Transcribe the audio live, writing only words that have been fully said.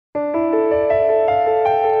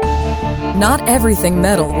Not everything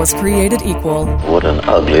metal was created equal. What an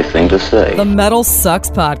ugly thing to say. The Metal Sucks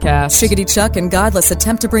Podcast. Shiggity Chuck and Godless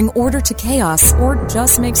attempt to bring order to chaos or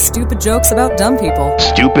just make stupid jokes about dumb people.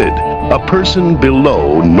 Stupid. A person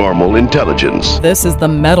below normal intelligence. This is the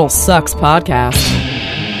Metal Sucks Podcast.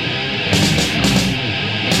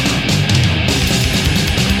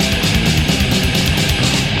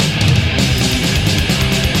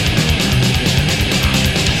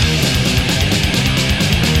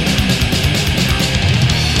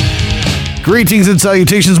 Greetings and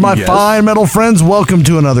salutations, my fine metal friends. Welcome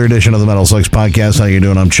to another edition of the Metal Sucks Podcast. How you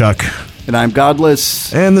doing? I'm Chuck. And I'm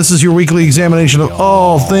Godless. And this is your weekly examination of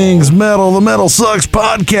all things metal, the Metal Sucks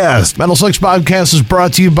Podcast. Metal Sucks Podcast is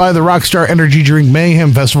brought to you by the Rockstar Energy Drink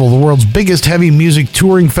Mayhem Festival, the world's biggest heavy music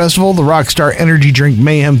touring festival. The Rockstar Energy Drink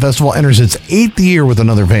Mayhem Festival enters its 8th year with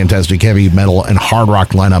another fantastic heavy metal and hard rock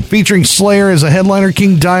lineup, featuring Slayer as a headliner,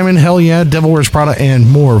 King Diamond, Hell Yeah, Devil Wears Prada, and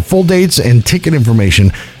more. Full dates and ticket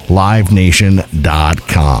information,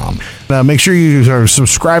 livenation.com. Make sure you are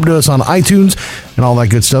subscribed to us on iTunes and all that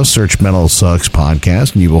good stuff. Search Metal Sucks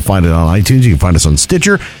Podcast and you will find it on iTunes. You can find us on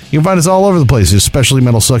Stitcher. You can find us all over the place, especially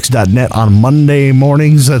metalsucks.net on Monday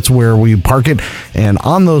mornings. That's where we park it. And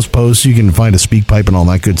on those posts, you can find a speak pipe and all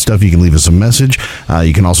that good stuff. You can leave us a message.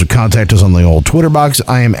 You can also contact us on the old Twitter box.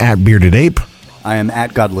 I am at Bearded Ape. I am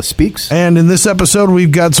at Godless Speaks. And in this episode,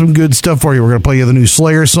 we've got some good stuff for you. We're going to play you the new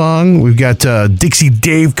Slayer song. We've got Dixie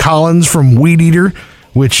Dave Collins from Weedeater,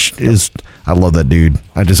 which is, I love that dude.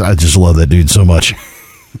 I just love that dude so much.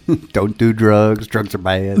 Don't do drugs. Drugs are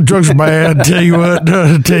bad. Drugs are bad. Tell you what.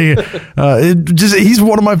 He's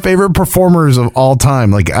one of my favorite performers of all time.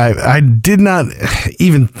 Like I did not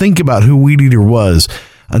even think about who Weedeater was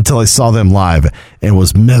until I saw them live and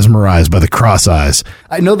was mesmerized by the cross eyes.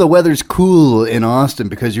 I know the weather's cool in Austin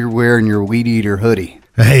because you're wearing your Weedeater hoodie.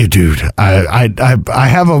 Hey, dude, I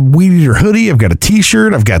have a Weedeater hoodie. I've got a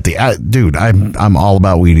T-shirt. I've got dude. I'm all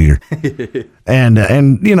about Weedeater.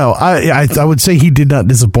 and you know, I would say he did not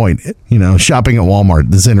disappoint. You know, shopping at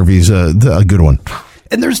Walmart. This interview's a good one.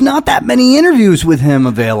 And there's not that many interviews with him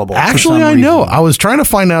available. Actually, I know. I was trying to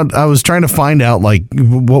find out like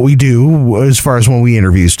what we do as far as when we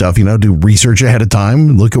interview stuff, you know, do research ahead of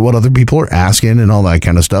time, look at what other people are asking and all that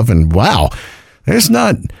kind of stuff. And wow, there's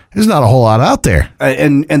not a whole lot out there.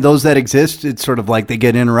 And those that exist, it's sort of like they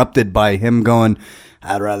get interrupted by him going,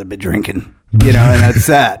 I'd rather be drinking. You know, and that's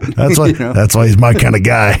that. That's why. You know? That's why he's my kind of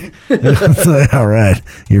guy. All right,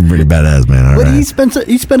 you're pretty badass, man. All right. He spent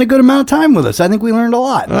a good amount of time with us. I think we learned a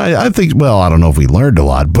lot. I think. Well, I don't know if we learned a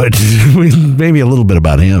lot, but maybe a little bit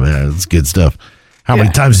about him. Yeah, it's good stuff. How many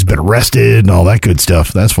times he's been arrested and all that good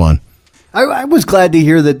stuff. That's fun. I was glad to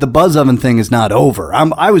hear that the Buzz Oven thing is not over.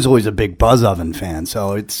 I was always a big Buzz Oven fan,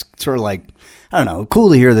 so it's sort of like, I don't know,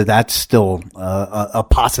 cool to hear that that's still a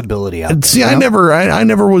possibility out there. See, I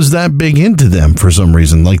never was that big into them for some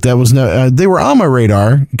reason. Like that was they were on my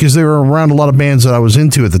radar because they were around a lot of bands that I was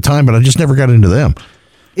into at the time, but I just never got into them.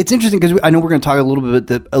 It's interesting because I know we're going to talk a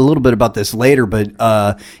little bit about this later, but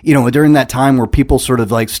you know, during that time where people sort of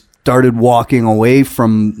like started walking away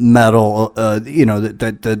from metal, you know,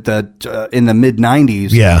 that in the mid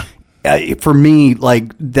 90s. Yeah. For me,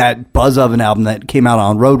 like that Buzz Oven album that came out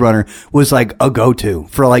on Roadrunner was like a go-to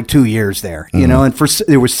for like 2 years there, you know, and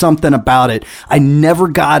there was something about it. I never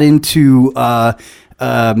got into, I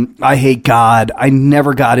Hate God. I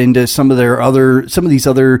never got into some of these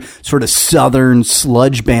other sort of southern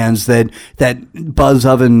sludge bands that Buzz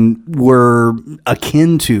Oven were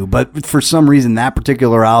akin to, but for some reason that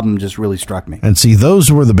particular album just really struck me. And see,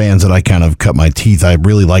 those were the bands that I kind of cut my teeth. I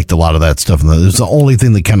really liked a lot of that stuff, and it was the only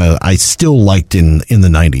thing that kind of I still liked in the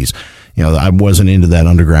 90s. You know, I wasn't into that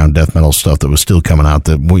underground death metal stuff that was still coming out,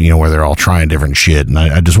 that, you know, where they're all trying different shit, and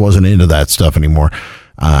I just wasn't into that stuff anymore.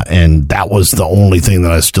 And that was the only thing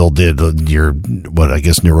that I still did. I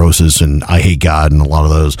guess Neurosis and I Hate God and a lot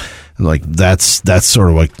of those. Like that's sort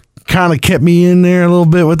of like kind of kept me in there a little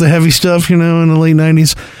bit with the heavy stuff, you know, in the late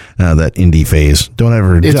 90s. That indie phase. Don't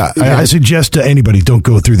ever. I suggest to anybody, don't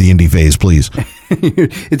go through the indie phase, please.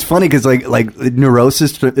 It's funny because like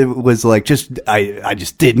Neurosis, it was like I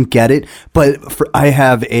just didn't get it. But I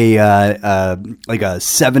have a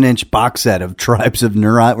 7-inch box set of Tribes of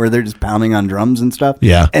Neurot where they're just pounding on drums and stuff.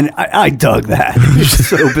 Yeah, and I dug that. It's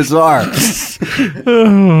so bizarre.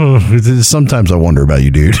 Sometimes I wonder about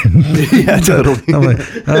you, dude. Yeah, totally. I'm like,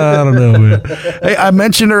 I don't know, man. Hey, I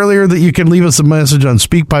mentioned earlier that you can leave us a message on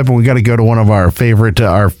SpeakPipe and we got to go to one of our favorite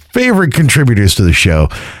contributors to the show.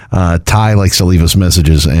 Ty likes to leave us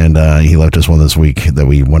messages, and he left us one this week that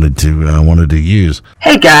we wanted to use.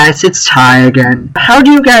 Hey guys, it's Ty again. How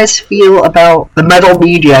do you guys feel about the metal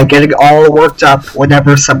media getting all worked up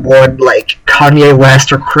whenever someone like Kanye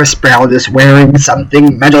West or Chris Brown is wearing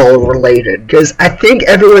something metal related? Because I think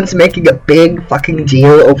everyone's making a big fucking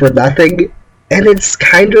deal over nothing. And it's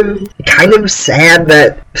kind of sad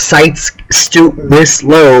that sites stoop this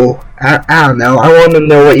low. I don't know. I want to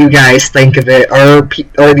know what you guys think of it.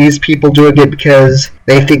 Are these people doing it because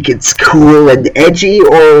they think it's cool and edgy,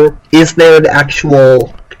 or is there an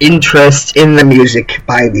actual interest in the music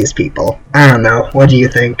by these people? I don't know. What do you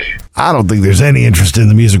think? I don't think there's any interest in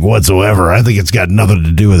the music whatsoever. I think it's got nothing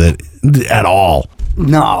to do with it at all.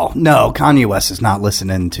 No. Kanye West is not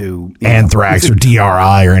listening to Anthrax or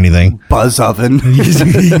DRI or anything. Buzz Oven.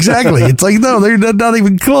 Exactly. It's like, no, they're not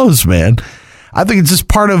even close, man. I think it's just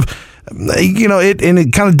part of,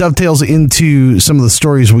 it kind of dovetails into some of the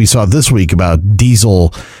stories we saw this week about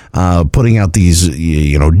Diesel putting out these,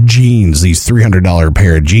 jeans, these $300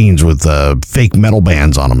 pair of jeans with fake metal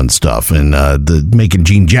bands on them and stuff, and making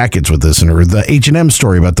jean jackets with this, or the H&M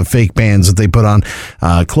story about the fake bands that they put on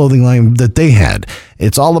clothing line that they had.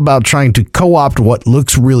 It's all about trying to co-opt what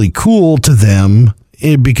looks really cool to them,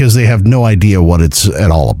 because they have no idea what it's at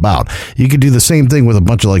all about. You could do the same thing with a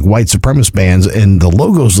bunch of like white supremacist bands, and the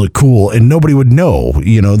logos look cool, and nobody would know.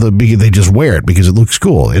 They just wear it because it looks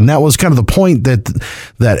cool. And that was kind of the point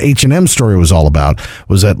that H&M story was all about.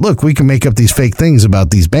 Was that, look, we can make up these fake things about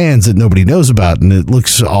these bands that nobody knows about, and it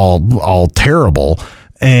looks all terrible,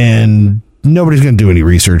 and nobody's going to do any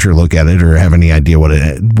research or look at it or have any idea what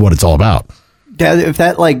it's all about. If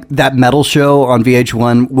that metal show on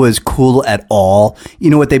VH1 was cool at all, you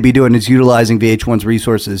know what they'd be doing is utilizing VH1's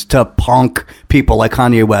resources to punk people like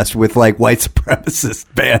Kanye West with like white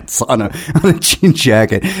supremacist bands on a jean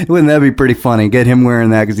jacket. Wouldn't that be pretty funny? Get him wearing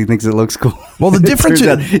that because he thinks it looks cool. Well, the difference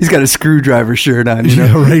is he's got a screwdriver shirt on.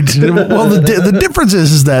 Yeah, right. Well, the difference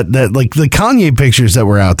is that like the Kanye pictures that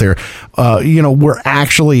were out there, were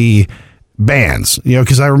actually bands,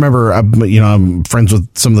 because I remember, I'm friends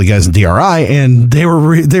with some of the guys in DRI, and they were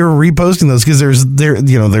reposting those because there's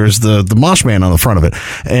the Mosh Man on the front of it,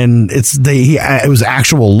 and it was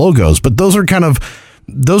actual logos, but those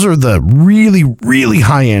are the really, really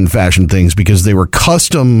high-end fashion things because they were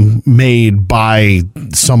custom made by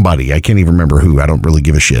somebody. I can't even remember who. I don't really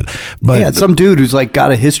give a shit. But yeah, some dude who's like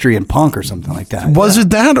got a history in punk or something like that. Was it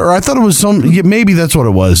that? Or I thought it was maybe that's what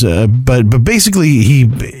it was. But basically,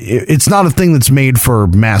 it's not a thing that's made for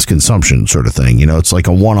mass consumption sort of thing. It's like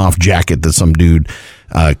a one-off jacket that some dude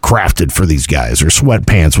crafted for these guys, or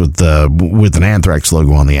sweatpants with an Anthrax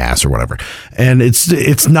logo on the ass or whatever. And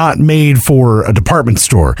it's not made for a department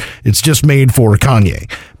store. It's just made for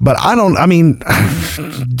Kanye. But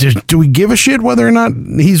do we give a shit whether or not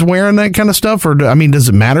he's wearing that kind of stuff? Or does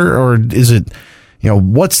it matter? Or is it,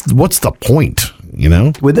 what's the point?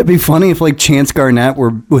 Would that be funny if like Chance Garnett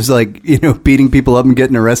was like, beating people up and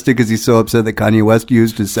getting arrested because he's so upset that Kanye West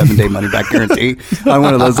used his 7-day money back guarantee on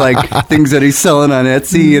one of those like things that he's selling on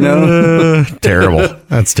Etsy, Terrible.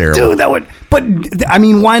 That's terrible. Dude, that would, but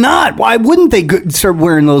why not? Why wouldn't they start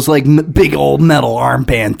wearing those like big old metal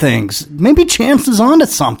armband things? Maybe Chance is onto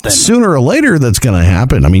something. Sooner or later that's going to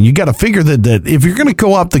happen. You got to figure that if you're going to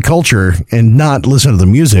co-opt the culture and not listen to the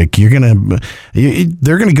music, they're going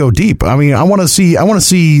to go deep. I want to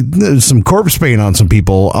see some corpse paint on some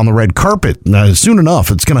people on the red carpet. Soon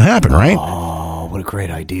enough, it's going to happen, right? Oh, what a great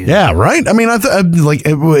idea! Yeah, right. Amy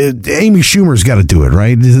Schumer's got to do it,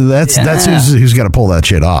 right? That's who's got to pull that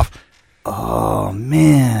shit off. Oh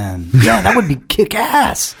man, yeah, that would be kick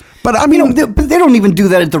ass. But they don't even do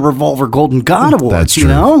that at the Revolver Golden God Awards. That's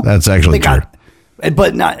true. That's actually true.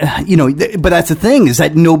 But not, but that's the thing, is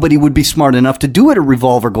that nobody would be smart enough to do it at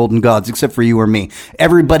Revolver Golden Gods except for you or me.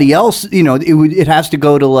 Everybody else, it has to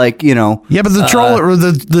go to like, Yeah, but the troll or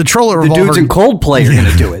the troll at Revolver, the dudes in Coldplay are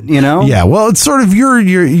going to do it, Yeah, well, it's sort of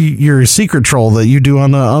your secret troll that you do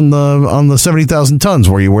on the 70,000 tons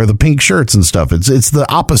where you wear the pink shirts and stuff. It's the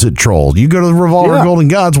opposite troll. You go to the Revolver Golden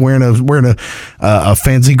Gods wearing a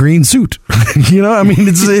fancy green suit.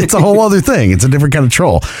 It's a whole other thing. It's a different kind of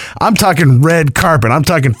troll. I'm talking red carpet. I'm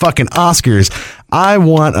talking fucking Oscars. I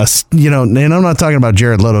want and I'm not talking about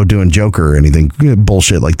Jared Leto doing Joker or anything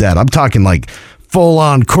bullshit like that. I'm talking like full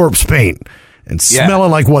on corpse paint and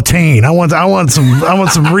smelling like Watain. I want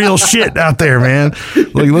some real shit out there, man.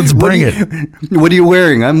 Like, let's bring it. What are you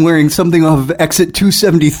wearing? I'm wearing something off of Exit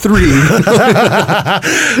 273.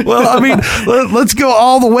 Well, let's go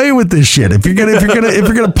all the way with this shit. If you're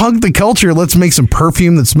gonna punk the culture, let's make some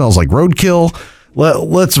perfume that smells like roadkill.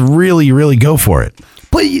 let's really, really go for it.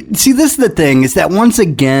 But see, this is the thing, is that once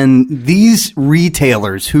again, these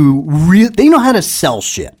retailers who they know how to sell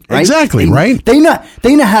shit, right? Exactly, right? They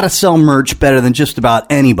know how to sell merch better than just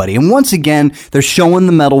about anybody. And once again, they're showing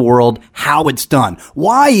the metal world how it's done.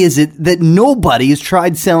 Why is it that nobody has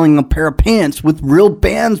tried selling a pair of pants with real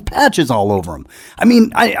bands patches all over them? I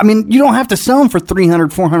mean, you don't have to sell them for $300,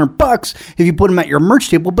 $400 if you put them at your merch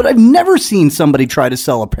table, but I've never seen somebody try to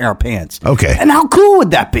sell a pair of pants. Okay. And how cool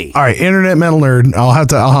would that be? All right, Internet Metal Nerd, I'll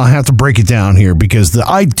have to break it down here, because the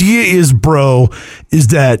idea is, bro, is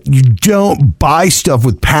that you don't buy stuff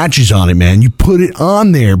with patches on it, man. You put it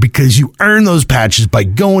on there because you earn those patches by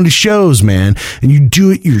going to shows, man, and you do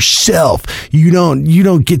it yourself. You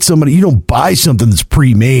don't get somebody, you don't buy something that's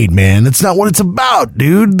pre-made, man. That's not what it's about,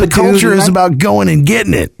 dude. The culture is about going and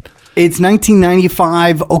getting it. It's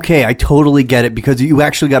 1995. Okay, I totally get it, because you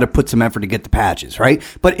actually got to put some effort to get the patches, right?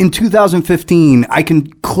 But in 2015, I can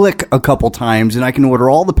click a couple times and I can order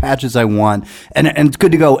all the patches I want, and it's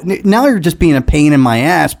good to go. Now you're just being a pain in my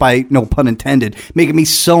ass, by no pun intended, making me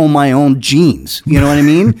sew my own jeans. You know what I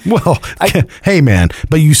mean? Well, hey man,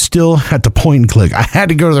 but you still had to point and click. I had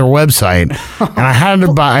to go to their website and I had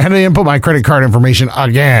to input my credit card information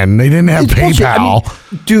again. They didn't have PayPal.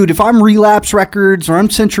 I mean, dude, if I'm Relapse Records or I'm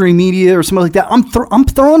Century Media or something like that, I'm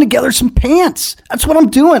throwing together some pants. That's what I'm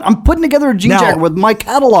doing. I'm putting together a jean jacket with my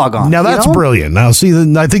catalog on. Now that's brilliant. Now see,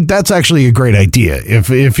 I think that's actually a great idea.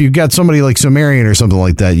 If you've got somebody like Sumerian or something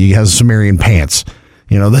like that, you have Sumerian pants,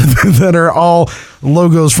 that are all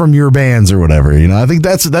logos from your bands or whatever. I think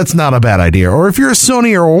that's not a bad idea. Or if you're a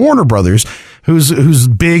Sony or a Warner Brothers who's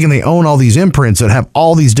big and they own all these imprints that have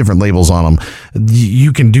all these different labels on them,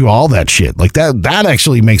 you can do all that shit. Like that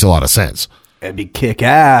actually makes a lot of sense. It'd be kick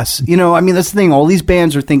ass. That's the thing. All these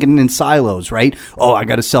bands are thinking in silos, right? Oh, I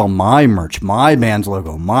got to sell my merch, my band's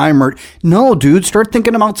logo, my merch. No, dude, start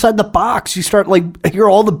thinking outside the box. You start here are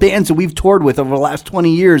all the bands that we've toured with over the last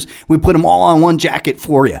 20 years. We put them all on one jacket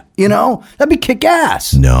for you. That'd be kick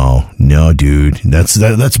ass. No, dude. That's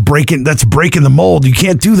breaking the mold. You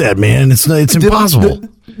can't do that, man. It's impossible.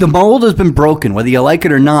 The mold has been broken, whether you like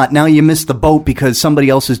it or not. Now you missed the boat because somebody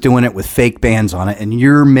else is doing it with fake bands on it, and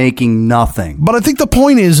you're making nothing. But I think the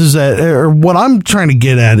point is that, or what I'm trying to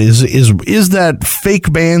get at is that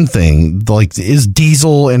fake band thing, like, is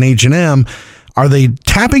Diesel and H&M, are they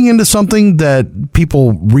tapping into something that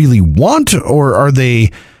people really want, or are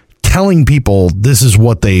they telling people this is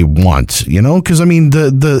what they want? Because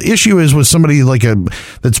the issue is with somebody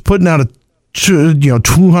that's putting out a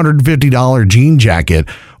 $250 jean jacket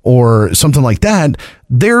or something like that,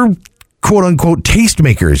 they're quote unquote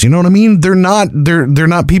tastemakers. You know what I mean? They're not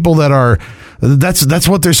people that are, that's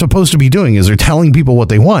what they're supposed to be doing, is they're telling people what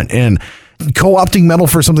they want. And co-opting metal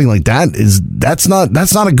for something like that's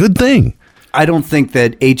not a good thing. I don't think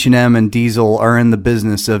that H&M and Diesel are in the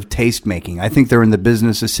business of taste making. I think they're in the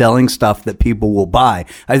business of selling stuff that people will buy.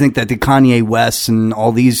 I think that the Kanye Wests and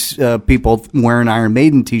all these people wearing Iron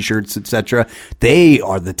Maiden t-shirts, etc., they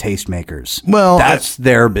are the taste makers. Well, that's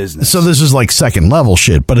their business. So this is like second level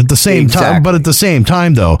shit, but at the same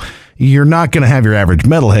time, though, you're not going to have your average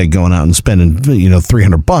metalhead going out and spending,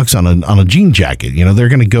 $300 on a jean jacket. They're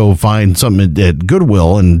going to go find something at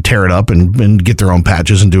Goodwill and tear it up and get their own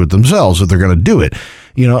patches and do it themselves if they're going to do it.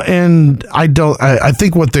 And I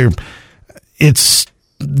think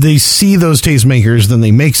they see those tastemakers, then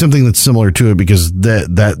they make something that's similar to it because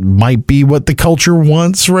that might be what the culture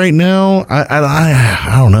wants right now.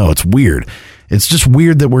 I don't know. It's weird. It's just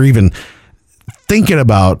weird that we're even thinking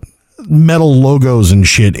about metal logos and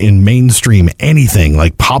shit in mainstream anything,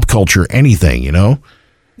 like pop culture anything.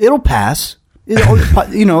 It'll pass.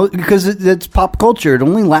 Because it's pop culture. It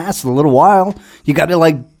only lasts a little while. You got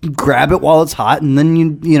to grab it while it's hot, and then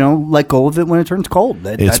you let go of it when it turns cold.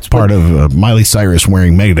 That's part of Miley Cyrus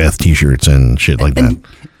wearing Megadeth t-shirts and shit like that.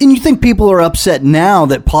 And you think people are upset now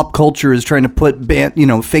that pop culture is trying to put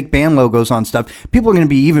fake band logos on stuff? People are going to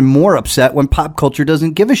be even more upset when pop culture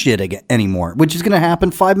doesn't give a shit anymore, which is going to happen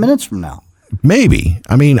 5 minutes from now. Maybe.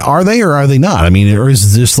 Are they or are they not? Or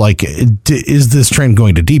is this is this trend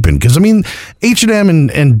going to deepen? Because H&M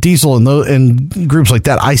and Diesel and groups like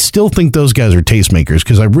that, I still think those guys are tastemakers,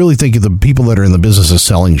 because I really think the people that are in the business of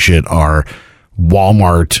selling shit are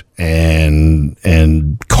Walmart and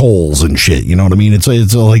Kohl's and shit. You know what I mean? It's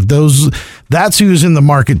like those. That's who's in the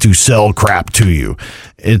market to sell crap to you.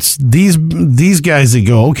 It's these guys that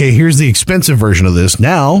go, okay, here's the expensive version of this.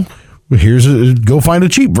 Now go find a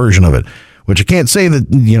cheap version of it. Which I can't say that,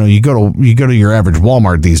 you go to your average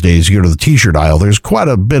Walmart these days, you go to the t-shirt aisle, there's quite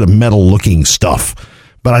a bit of metal looking stuff,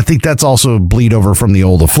 But I think that's also bleed over from the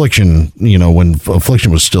old Affliction, when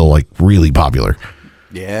Affliction was still like really popular.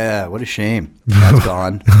 Yeah, what a shame. That's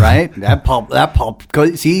gone, right? That pulp.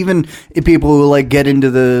 See, even if people who like get into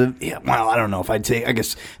I don't know if I'd say. I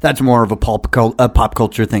guess that's more of a pop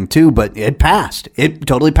culture thing too. But it passed. It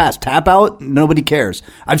totally passed. Tap out. Nobody cares.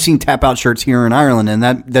 I've seen tap out shirts here in Ireland, and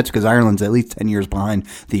that's because Ireland's at least 10 years behind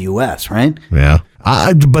the U.S. Right? Yeah.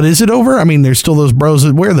 But is it over? I mean, there's still those bros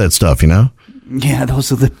that wear that stuff. Yeah,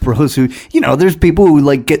 those are the bros who, there's people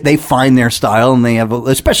who they find their style, and they have,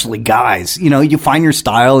 especially guys, you find your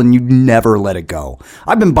style and you never let it go.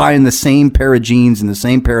 I've been buying the same pair of jeans and the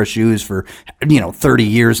same pair of shoes for, 30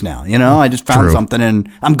 years now. I just found something and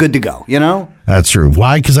I'm good to go, That's true.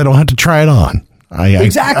 Why? Because I don't have to try it on.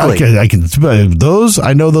 Exactly. I can those.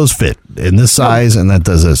 I know those fit in this size, and that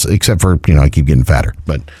does this. Except for I keep getting fatter.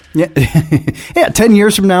 But yeah, 10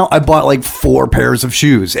 years from now, I bought like 4 pairs of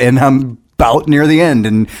shoes, and I'm about near the end,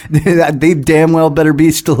 and they damn well better be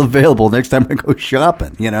still available next time I go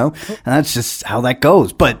shopping. And that's just how that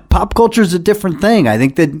goes. But pop culture is a different thing. I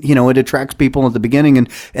think that it attracts people at the beginning,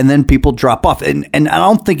 and then people drop off. And I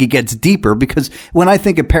don't think it gets deeper, because when I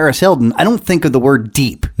think of Paris Hilton, I don't think of the word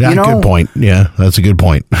deep. Yeah, good point. Yeah, that's a good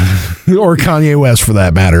point. Or Kanye West, for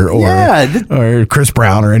that matter, or Chris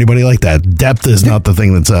Brown, or anybody like that. Depth is not the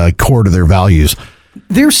thing that's core to their values.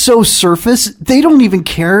 They're so surface, they don't even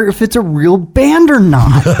care if it's a real band or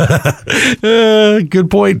not. Good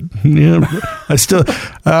point. Yeah,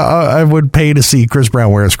 I would pay to see Chris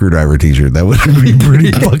Brown wear a Screwdriver t-shirt. That would be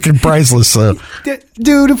pretty fucking priceless. So.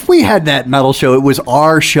 Dude, if we had that metal show, it was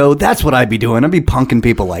our show, that's what I'd be doing. I'd be punking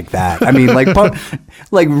people like that. I mean,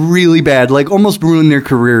 like really bad, like almost ruin their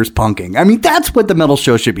careers punking. I mean, that's what the metal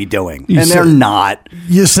show should be doing. They're not.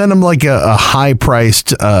 You send them like a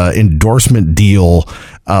high-priced endorsement deal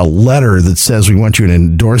letter that says we want you to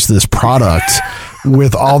endorse this product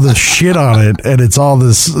with all this shit on it, and it's all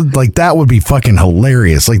this, like, that would be fucking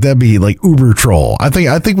hilarious. Like, that'd be like uber troll. I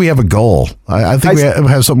think we have a goal. I think we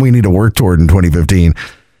have something we need to work toward in 2015.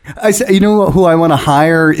 I say, who I want to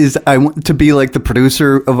hire is, I want to be like the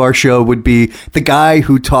producer of our show would be the guy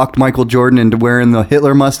who talked Michael Jordan into wearing the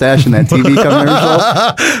Hitler mustache in that TV commercial.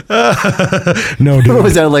 No, dude. What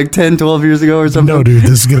was that, like 10, 12 years ago or something? No, dude,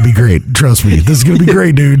 this is going to be great. Trust me. This is going to be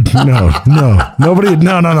great, dude. No. Nobody,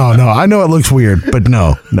 no. I know it looks weird, but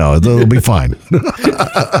no, it'll be fine.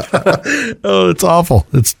 Oh, it's awful.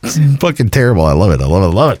 It's fucking terrible. I love it.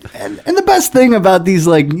 And the best thing about these,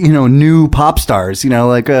 like, new pop stars,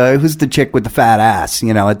 like, who's the chick with the fat ass?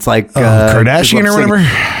 It's like Kardashian or whatever.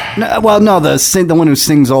 No, the one who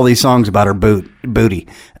sings all these songs about her booty.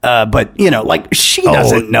 But like she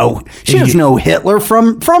doesn't know. She doesn't know Hitler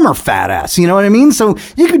from her fat ass. You know what I mean? So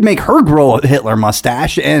you could make her grow a Hitler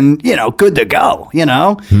mustache, and good to go.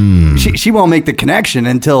 She won't make the connection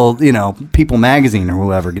until People Magazine or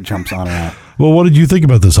whoever jumps on her. Well, what did you think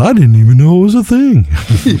about this? I didn't even know it was a thing.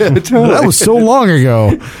 Yeah, totally. That was so long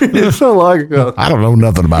ago. It's so long ago. I don't know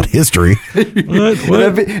nothing about history. What?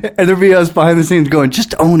 And there'd be us behind the scenes going,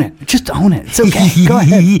 just own it. Just own it. It's okay. Go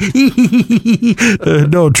ahead.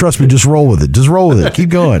 No, trust me. Just roll with it. Keep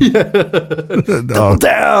going. Yeah. Double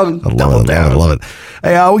down. I love it.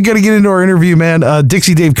 Hey, we got to get into our interview, man.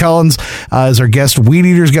 Dixie Dave Collins is our guest.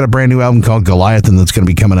 Weedeater's got a brand new album called Goliath, and that's going to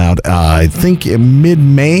be coming out, I think,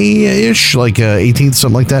 mid-May-ish, like 18th,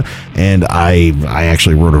 something like that. And I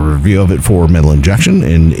actually wrote a review of it for Metal Injection,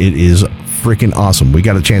 and it is freaking awesome. We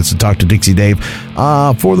got a chance to talk to Dixie Dave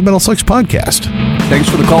for the Metal Sucks podcast. Thanks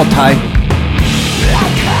for the call, Ty.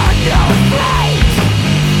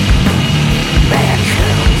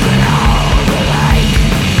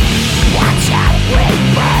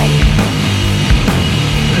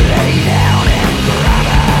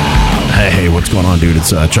 Hey, what's going on, dude? It's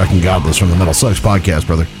Chuck and Godless from the Metal Sucks podcast,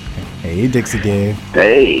 brother. Hey, Dixie Dave.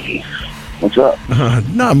 Hey, what's up?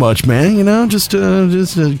 Not much, man. Just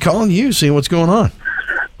calling you, seeing what's going on.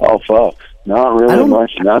 Oh, fuck. Not really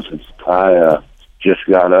much, nothing. I just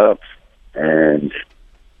got up, and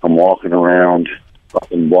I'm walking around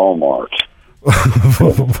fucking Walmart.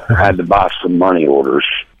 I had to buy some money orders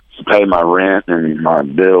to pay my rent and my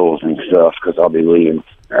bills and stuff, because I'll be leaving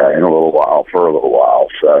for a little while.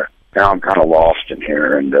 So now I'm kind of lost in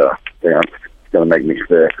here, and it's going to make me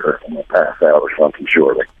sick, or I'm going to pass out or something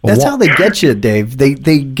shortly. That's how they get you, Dave. They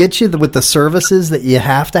get you with the services that you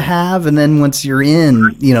have to have, and then once you're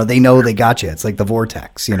in, they know they got you. It's like the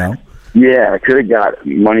vortex, Yeah, I could have got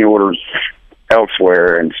money orders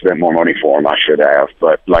elsewhere and spent more money for them. I should have,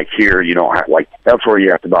 but like here, you don't have, like elsewhere you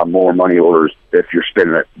have to buy more money orders. If you're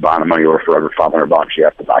buying a money order for over $500, you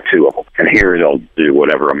have to buy 2 of them. And here they'll do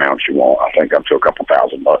whatever amount you want. I think up to a couple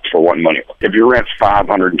 $1,000 for one money order. If your rent's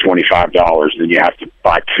 $525, then you have to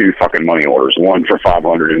buy 2 fucking money orders, one for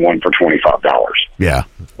 $500 and one for $25. Yeah.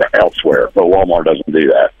 Elsewhere, but Walmart doesn't do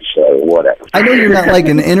that, so whatever. I know you're not like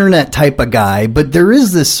an internet type of guy, but there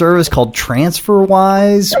is this service called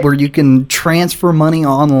TransferWise where you can transfer money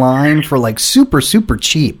online for like super, super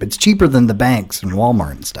cheap. It's cheaper than the banks and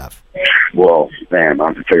Walmart and stuff. Well, man, I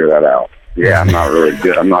have to figure that out. Yeah, I'm not really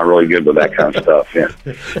good. I'm not really good with that kind of stuff. Yeah.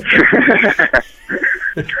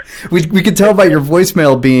 We could tell by your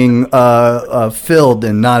voicemail being filled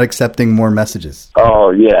and not accepting more messages.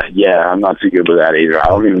 Oh yeah. I'm not too good with that either. I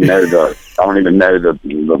don't even know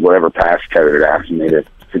the whatever passcode it asks me to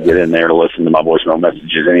get in there to listen to my voicemail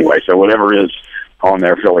messages anyway. So whatever is on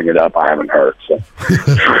there filling it up, I haven't heard. So,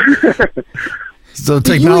 so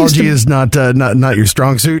technology is not your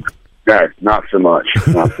strong suit. No, not so much.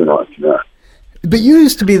 Not so much. No. But you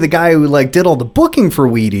used to be the guy who like did all the booking for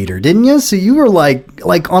Weedeater, didn't you? So you were like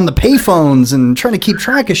on the payphones and trying to keep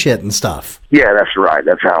track of shit and stuff. Yeah, that's right.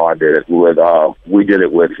 That's how I did it. We did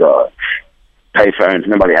it with payphones.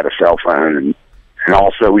 Nobody had a cell phone, and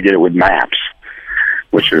also we did it with maps,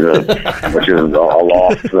 which is a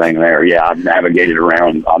lost thing there. Yeah, I've navigated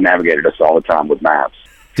around. I navigated us all the time with maps.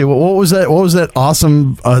 Dude, what was that? What was that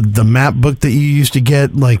awesome the map book that you used to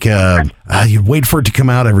get? Like you'd wait for it to come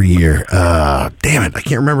out every year. Damn it, I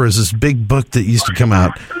can't remember. It was this big book that used to come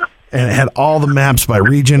out, and it had all the maps by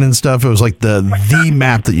region and stuff. It was like the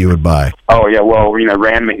map that you would buy. Oh yeah, well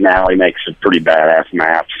Rand McNally makes a pretty badass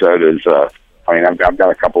map. So does I've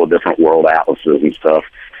got a couple of different world atlases and stuff.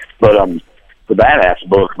 But the badass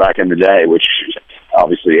book back in the day, which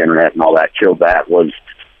obviously the internet and all that killed that, was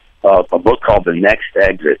a book called The Next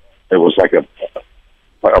Exit. It was like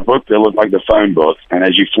a book that looked like the phone book, and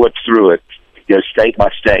as you flip through it, you go state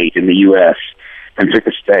by state in the U.S. and pick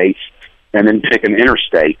a state, and then pick an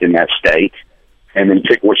interstate in that state, and then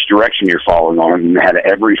pick which direction you're following on, and it had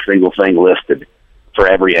every single thing listed for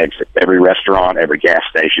every exit, every restaurant, every gas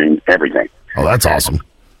station, everything. Oh, that's awesome.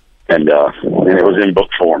 And it was in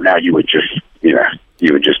book form. Now you would just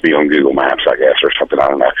be on Google Maps, I guess, or something. I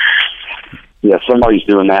don't know. Yeah, somebody's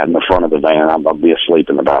doing that in the front of the van. I'll be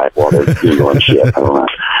asleep in the back while they're Googling shit. I don't know.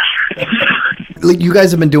 Like, you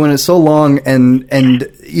guys have been doing it so long, and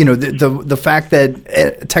you know the fact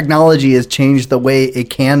that technology has changed the way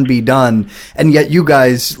it can be done, and yet you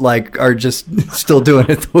guys like are just still doing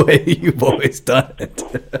it the way you've always done it.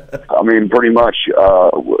 I mean, pretty much,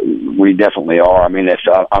 we definitely are. I mean,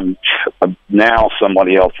 I'm now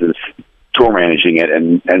somebody else is tour managing it,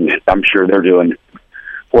 and I'm sure they're doing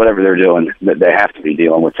whatever they're doing, that they have to be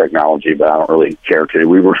dealing with technology, but I don't really care to.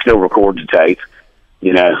 We were still record to tape,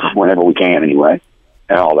 whenever we can anyway,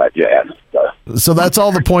 and all that jazz. So that's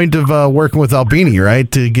all the point of working with Albini, right?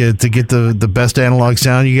 To get the best analog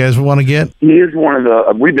sound you guys want to get? He is one of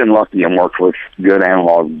the, we've been lucky and worked with good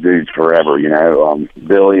analog dudes forever,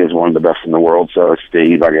 Billy is one of the best in the world, so is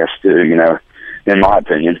Steve, I guess, too, in my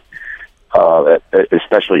opinion,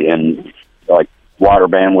 especially in, like, wider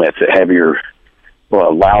bandwidth, heavier,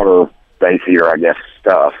 louder, bassier, I guess,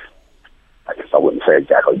 stuff. I guess I wouldn't say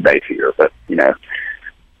exactly bassier, but,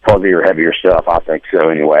 fuzzier, heavier stuff, I think so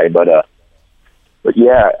anyway. But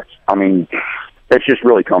yeah, I mean, it's just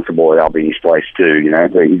really comfortable at Albini's place, too,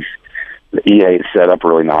 The EA is set up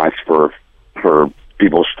really nice for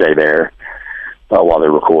people to stay there while they're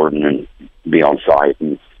recording and be on site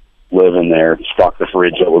and live in there, stock the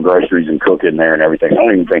fridge up with groceries and cook in there and everything. I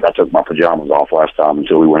don't even think I took my pajamas off last time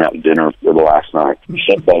until we went out to dinner the last night.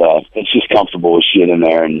 But it's just comfortable as shit in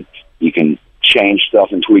there, and you can change stuff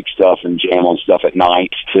and tweak stuff and jam on stuff at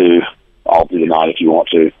night too, all through the night if you want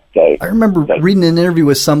to. So, I remember reading an interview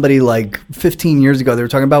with somebody like 15 years ago. They were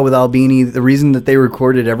talking about with Albini, the reason that they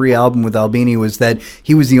recorded every album with Albini was that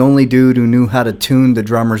he was the only dude who knew how to tune the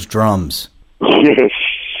drummer's drums.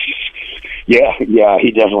 Yeah,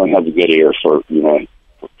 he definitely has a good ear for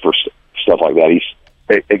for stuff like that.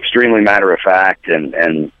 He's extremely matter of fact,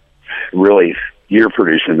 and really, you're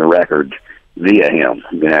producing the record via him.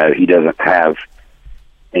 He doesn't have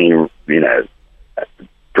any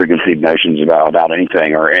preconceived notions about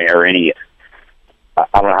anything or any.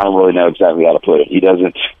 I don't really know exactly how to put it. He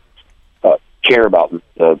doesn't care about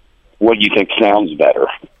what you think sounds better.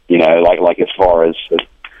 Like as far as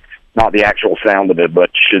not the actual sound of it, but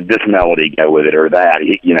should this melody go with it or that?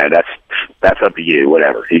 That's up to you.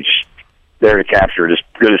 Whatever. He's there to capture it as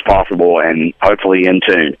good as possible and hopefully in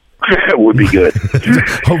tune. Would be good.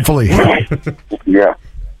 Hopefully. Yeah.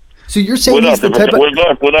 So you're saying he's the type of... With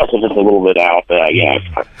us, if it's a little bit out, yeah.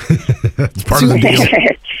 It's part of the deal.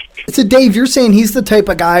 So, Dave, you're saying he's the type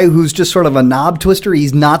of guy who's just sort of a knob twister?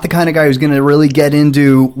 He's not the kind of guy who's going to really get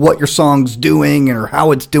into what your song's doing or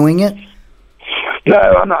how it's doing it? No,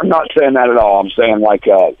 I'm not saying that at all. I'm saying, like,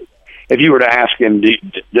 if you were to ask him,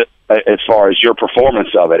 as far as your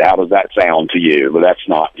performance of it, how does that sound to you? But that's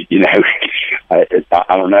not, I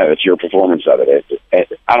don't know. It's your performance of it.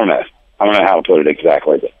 I don't know. I don't know how to put it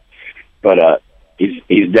exactly, but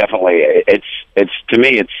he's definitely, it's to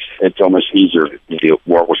me, it's almost easier to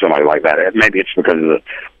work with somebody like that. Maybe it's because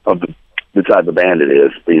of the type of band it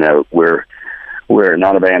is. We're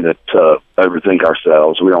not a band that overthink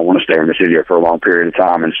ourselves. We don't want to stay in the studio for a long period of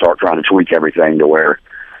time and start trying to tweak everything to where,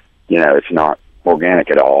 it's not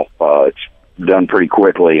organic at all. It's done pretty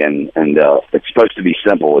quickly, and it's supposed to be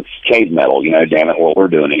simple. It's cave metal, damn it, what we're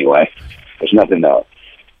doing anyway. There's nothing not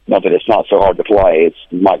that it's not so hard to play. It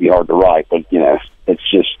might be hard to write, but, it's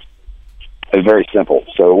very simple.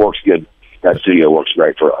 So it works good. That studio works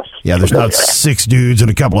great for us. Yeah, there's not 6 dudes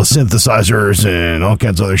and a couple of synthesizers and all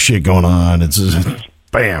kinds of other shit going on. It's just,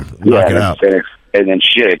 bam, knock it out. And then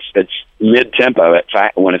shit, it's mid-tempo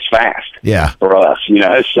when it's fast. Yeah. For us,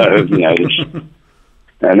 so,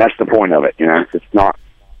 and that's the point of it, It's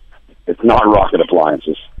not rocket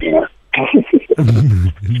appliances,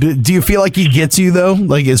 Do you feel like he gets you, though?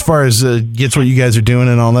 Like, as far as gets what you guys are doing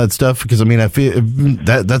and all that stuff? Because, I feel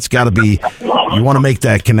that's got to be, you want to make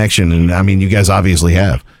that connection, and, you guys obviously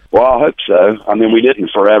have. Well, I hope so. We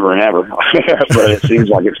didn't forever and ever, but it seems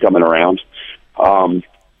like it's coming around. I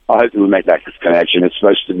hope we make that connection. It's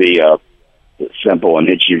supposed to be simple and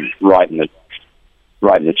hit you right in the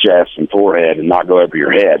chest and forehead and not go over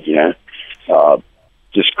your head,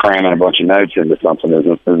 just cramming a bunch of notes into something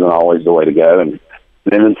isn't always the way to go, and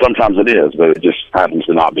then sometimes it is, but it just happens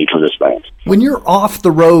to not be for this band. When you're off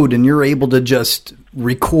the road and you're able to just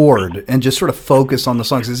record and just sort of focus on the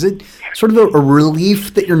songs, is it sort of a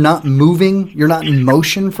relief that you're not moving, you're not in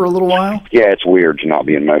motion for a little while? Yeah, it's weird to not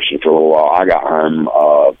be in motion for a little while. I got home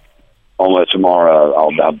almost tomorrow.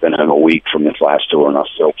 I've been home a week from this last tour, and I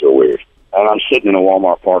still feel weird. And I'm sitting in a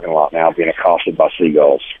Walmart parking lot now being accosted by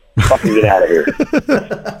seagulls. Fucking get out of here.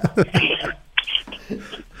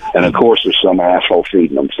 And of course there's some asshole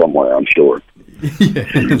feeding them somewhere, I'm sure.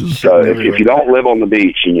 So if you don't live on the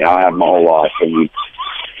beach, and I have my whole life, and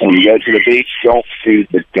when you go to the beach, don't feed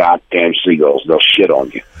the goddamn seagulls. They'll shit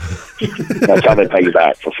on you. That's how they pay you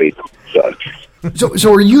back for feeding them.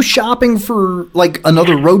 So are you shopping for like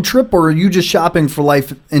another road trip, or are you just shopping for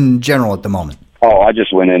life in general at the moment? Oh, I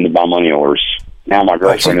just went in to buy money orders. Now my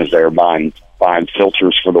girlfriend is there buying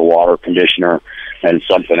filters for the water conditioner and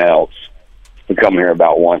something else. We come here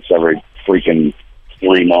about once every freaking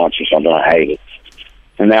 3 months or something. I hate it.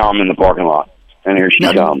 And now I'm in the parking lot, and here she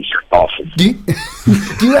comes. Awesome. Do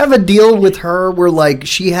you have a deal with her where, like,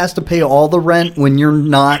 she has to pay all the rent when you're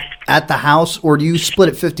not at the house, or do you split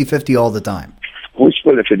it 50-50 all the time? We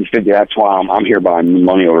split it 50-50. That's why I'm here buying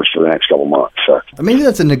money orders for the next couple months. So. Maybe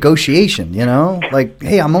that's a negotiation, Like,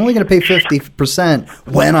 hey, I'm only going to pay 50%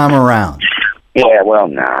 when I'm around. Yeah, well,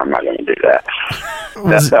 no, I'm not going to do that.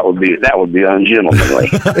 That would be ungentlemanly.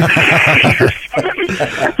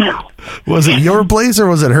 Was it your place or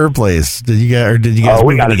was it her place? Did you guys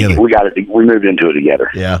move in together? We moved into it together.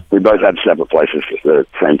 Yeah. We both had separate places at the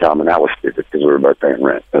same time, and that was stupid because we were both paying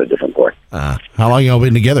rent at a different place. How long y'all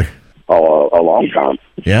been together? A long time.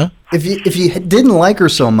 Yeah. If you didn't like her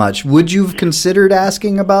so much, would you have considered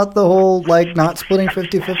asking about the whole, like, not splitting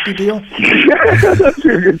 50-50 deal? That's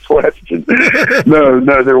a good question.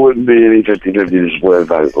 No, there wouldn't be any 50-50 split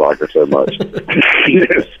if I like her so much.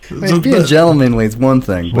 Being gentlemanly is one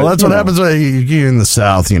thing. Well, that's what happens when you're in the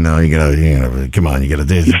South. You gotta come on. You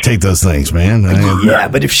gotta take those things, man. Yeah,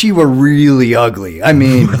 but if she were really ugly,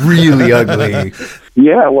 really ugly.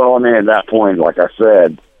 Yeah, well, at that point, like I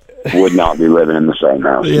said, would not be living in the same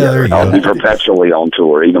house. Yeah, there you I'll be perpetually on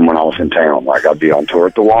tour, even when I was in town. Like, I'd be on tour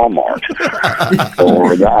at the Walmart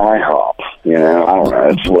or the IHOP. I don't know.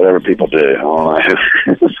 It's whatever people do.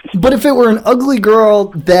 But if it were an ugly girl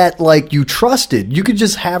that, like, you trusted, you could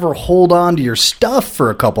just have her hold on to your stuff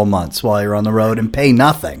for a couple months while you're on the road and pay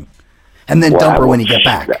nothing, and then dump her when you get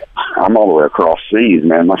back. I'm all the way across seas,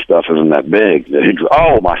 man. My stuff isn't that big.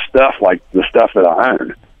 My stuff, like the stuff that I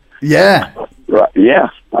own. Yeah. Right. Yeah.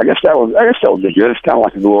 I guess that would be good. It's kind of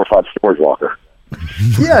like a glorified storage locker.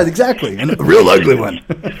 Yeah, exactly. And a real ugly one.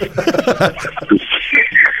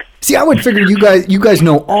 See, I would figure you guys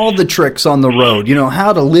know all the tricks on the road.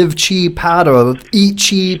 How to live cheap, how to eat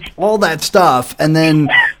cheap, all that stuff. And then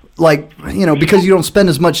like, you know, because you don't spend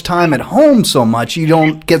as much time at home so much, you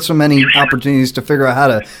don't get so many opportunities to figure out how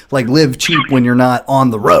to, like, live cheap when you're not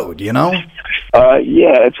on the road, you know?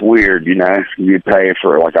 Yeah, it's weird, you know. You pay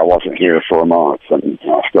for, like, I wasn't here for a month, and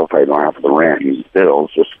I still paid half of the rent and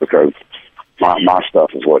bills just because my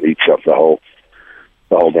stuff is what eats up the whole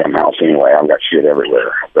damn house anyway. I've got shit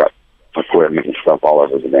everywhere. I've got equipment and stuff all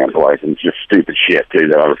over the damn place, and it's just stupid shit too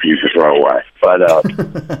that I refuse to throw away. But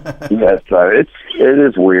it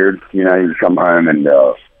is weird, you know. You come home and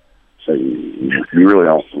so you really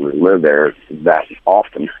don't live there that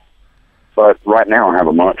often. But right now I have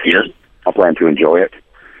a month here. I plan to enjoy it,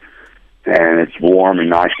 and it's warm and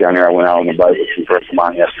nice down there. I went out on the boat with some friends of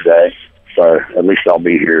mine yesterday, so at least I'll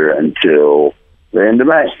be here until the end of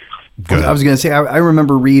May. Good. I was going to say, I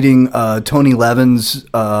remember reading Tony Levin's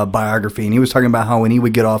biography, and he was talking about how when he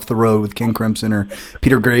would get off the road with King Crimson or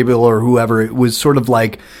Peter Gabriel or whoever, it was sort of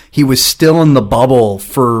like he was still in the bubble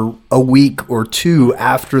for a week or two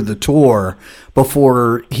after the tour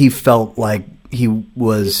before he felt like he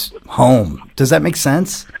was home. Does that make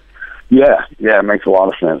sense? Yeah, it makes a lot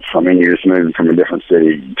of sense. I mean, you're just moving from a different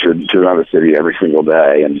city to another city every single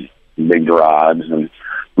day, and big drives and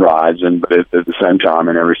rides, but at the same time,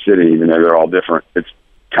 in every city, even though they're all different, it's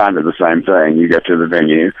kind of the same thing. You get to the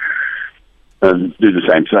venue and do the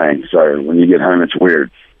same thing. So when you get home, it's weird.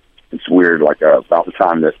 It's weird, like about the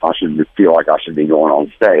time that I should feel like I should be going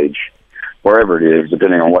on stage, wherever it is,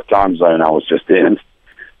 depending on what time zone I was just in.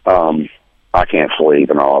 I can't sleep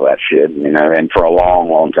and all that shit, you know, and for a long,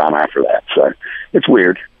 long time after that. So it's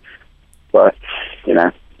weird, but, you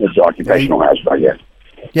know, it's occupational hazard, I guess.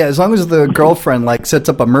 Yeah, as long as the girlfriend like sets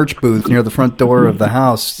up a merch booth near the front door of the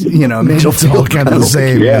house, you know, maybe it'll feel kind of the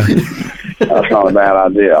same. Yeah, that's not a bad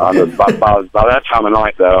idea. By that time of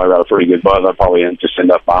night, though, I got a pretty good buzz. I'd probably just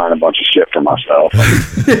end up buying a bunch of shit for myself.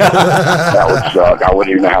 That would suck. I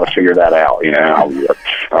wouldn't even know how to figure that out. You know,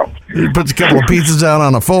 he puts a couple of pizzas out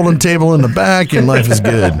on a folding table in the back, and life is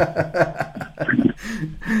good.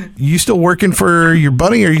 You still working for your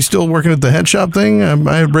buddy? Or are you still working at the head shop thing?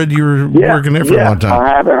 I read you were working there for a long time. I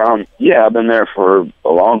haven't. I've been there for a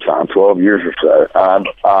long time, 12 years or so.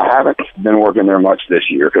 I haven't been working there much this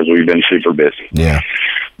year because we've been super busy. Yeah.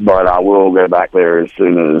 But I will go back there as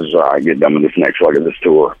soon as I get done with this next leg of this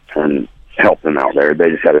tour and help them out there.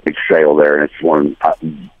 They just had a big sale there, and it's one.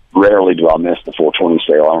 Rarely do I miss the 420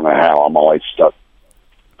 sale. I don't know how. I'm always stuck.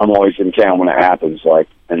 I'm always in town when it happens,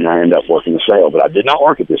 and I end up working the sale. But I did not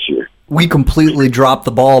work it this year. We completely dropped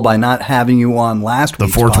the ball by not having you on last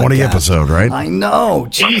week's the 420 podcast. Episode, right? I know.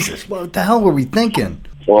 Jesus, what the hell were we thinking?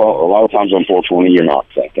 Well, a lot of times on 420, you're not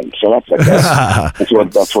thinking. So that's okay.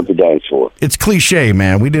 that's what the day is for. It's cliche,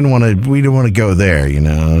 man. We didn't want to go there. You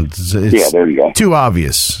know. It's yeah, there you go. Too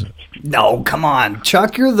obvious. No, come on,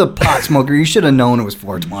 Chuck. You're the pot smoker. You should have known it was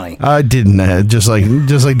 420. I didn't. Just like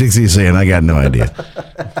Dixie's saying, I got no idea.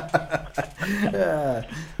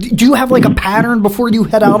 Do you have like a pattern before you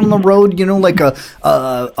head out on the road? You know, like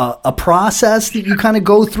a process that you kind of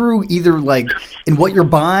go through, either like in what you're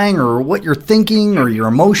buying or what you're thinking or your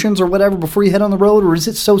emotions or whatever before you head on the road, or is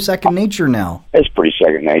it so second nature now? It's pretty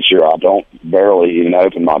second nature. I don't barely even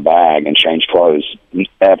open my bag and change clothes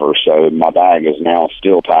ever, so my bag is now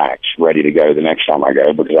still packed, ready to go the next time I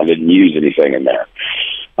go because I didn't use anything in there.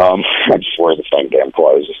 I just wear the same damn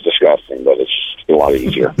clothes. It's disgusting, but it's a lot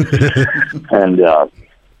easier.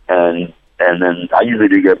 and then I usually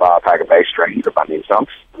do go buy a pack of base strains if I need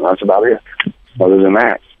something. And that's about it. Other than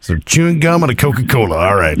that. So chewing gum and a Coca-Cola.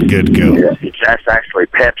 All right, good to go. Yeah, that's actually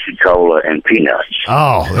Pepsi Cola and peanuts.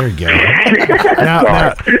 Oh, there you go.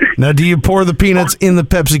 Now, do you pour the peanuts in the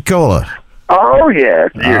Pepsi Cola? Oh, yeah.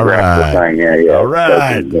 All right. Thing. Yeah. All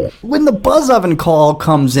right. When the Buzz Oven call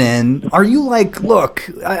comes in, are you like, look,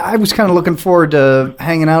 I was kind of looking forward to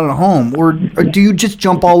hanging out at home, or do you just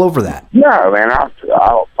jump all over that? No, man.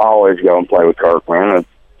 I'll always go and play with Kirk, man.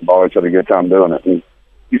 I've always had a good time doing it. And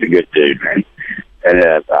he's a good dude, man. And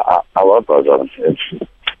I love Buzz Oven.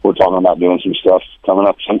 We're talking about doing some stuff coming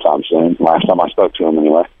up sometime soon. Last time I spoke to him,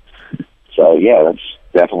 anyway. So, yeah, that's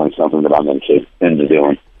definitely something that I'm into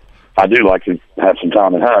doing. I do like to have some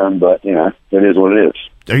time at home, but, you know, it is what it is.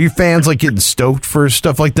 Are you fans like getting stoked for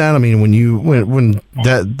stuff like that? I mean, when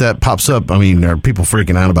that pops up, I mean, are people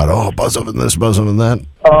freaking out about, Buzz Oven this, Buzz Oven that?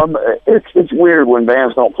 It's weird when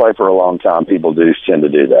bands don't play for a long time. People do tend to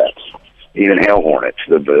do that. Even Hell Hornets,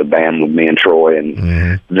 the band with me and Troy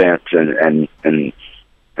and Vince and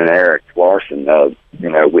Eric Larson. You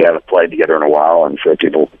know, we haven't played together in a while, and so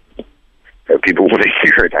people want to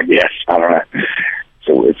hear it. I guess I don't know.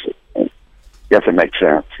 So I guess it makes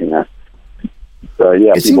sense, you know. So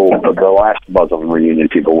yeah, the last Buzz Oven reunion,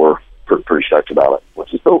 people were pretty stoked about it,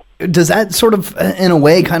 which is cool. Does that sort of, in a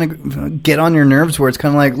way, kind of get on your nerves where it's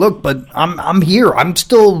kind of like, look, but I'm here. I'm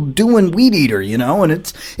still doing Weedeater, you know, and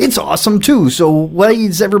it's awesome too. So why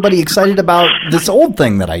is everybody excited about this old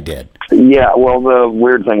thing that I did? Yeah, well, the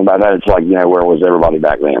weird thing about that, it's like, you know, where was everybody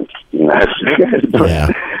back then? You know, Yeah.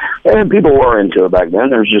 And people were into it back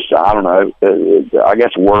then. There's just, I don't know, I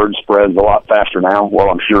guess word spreads a lot faster now.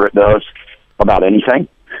 Well, I'm sure it does about anything.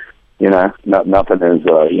 You know, nothing is,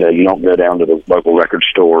 you know, you don't go down to the local record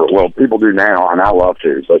store. Well, people do now, and I love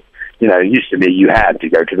to, but, you know, it used to be you had to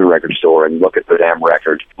go to the record store and look at the damn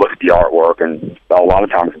record, look at the artwork, and a lot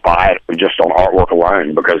of times buy it just on artwork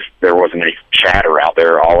alone because there wasn't any chatter out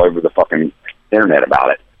there all over the fucking internet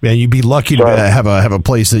about it. Yeah, you'd be lucky to have a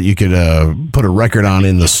place that you could put a record on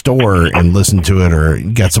in the store and listen to it, or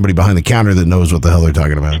you got somebody behind the counter that knows what the hell they're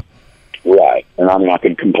talking about. Right. And I mean, I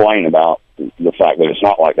could complain about the fact that it's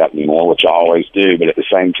not like that anymore, which I always do, but at the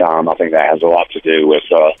same time, I think that has a lot to do with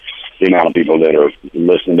the amount of people that are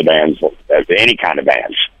listening to bands, any kind of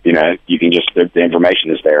bands. You know, you can just, the information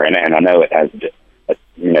is there, and I know it has,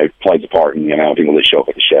 you know, plays a part in the amount of people that show up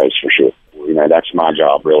at the shows, for sure. You know, that's my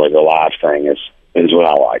job, really. The live thing is what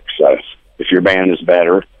I like. So if your band is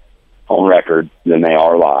better on record than they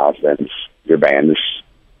are live, then your band is,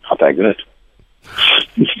 I think, good.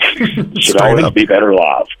 Should always be better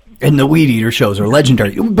live. And the Weedeater shows are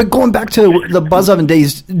legendary. But going back to the Buzz Oven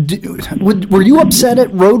days, were you upset at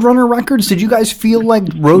Roadrunner Records? Did you guys feel like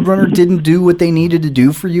Roadrunner didn't do what they needed to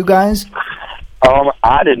do for you guys?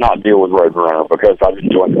 I did not deal with Roadrunner because I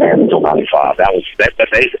didn't join the band until '95.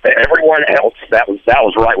 Everyone else, that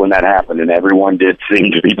was right when that happened, and everyone did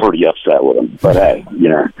seem to be pretty upset with them. But hey, you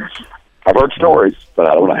know, I've heard stories, but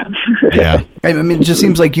I don't know. Yeah. I mean, it just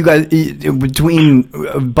seems like you guys, between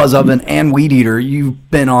Buzz Oven and Weedeater,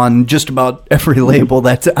 you've been on just about every label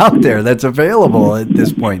that's out there that's available at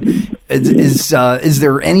this point. Is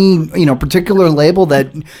there any, you know, particular label that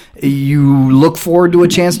you look forward to a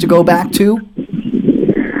chance to go back to?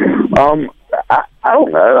 I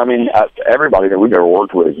don't know. I mean, everybody that we've ever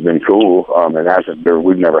worked with has been cool.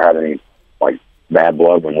 We've never had any like bad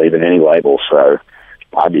blood when leaving any label, so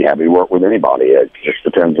I'd be happy to work with anybody. It just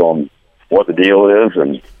depends on what the deal is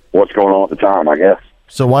and what's going on at the time, I guess.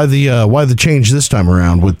 So why the change this time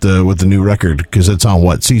around with the new record? Because it's on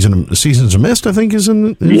what Seasons of Mist, I think, is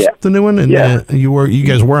the new one, and you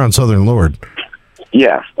guys were on Southern Lord.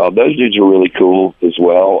 Yeah, those dudes are really cool as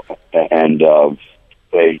well, and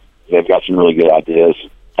they've got some really good ideas,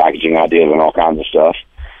 packaging ideas, and all kinds of stuff.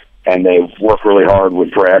 And they've worked really hard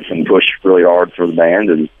with press and pushed really hard for the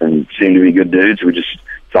band, and seem to be good dudes. We just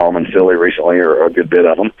saw them in Philly recently, or a good bit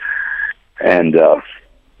of them, and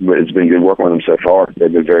it's been good working with them so far.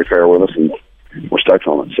 They've been very fair with us, and we're stoked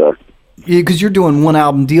on it. So, yeah, because you're doing one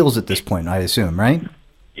album deals at this point, I assume, right?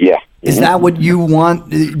 Yeah. Is that what you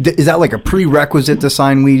want? Is that like a prerequisite to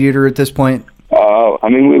sign Weedeater at this point? I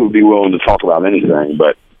mean, we would be willing to talk about anything,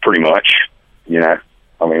 but pretty much, you know,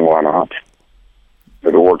 I mean, why not?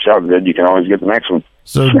 If it works out good, you can always get the next one.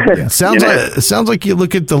 So it sounds like you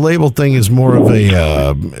look at the label thing as more of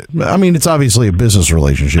a. I mean, it's obviously a business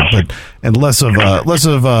relationship, and less of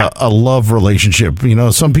a love relationship. You know,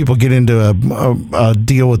 some people get into a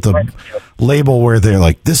deal with the label where they're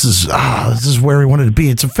like, "This is where we wanted to be.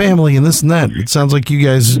 It's a family, and this and that." It sounds like you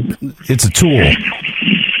guys, it's a tool.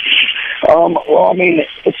 Well, I mean,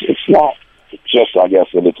 it's not just, I guess,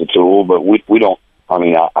 that it's a tool, but we don't. I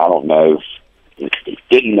mean, I don't know.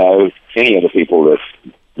 Didn't know any of the people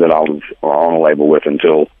that I was on a label with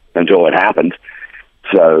until it happened.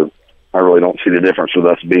 So I really don't see the difference with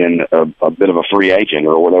us being a bit of a free agent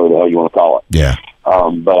or whatever the hell you want to call it. Yeah.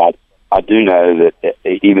 But I do know that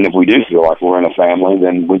even if we do feel like we're in a family,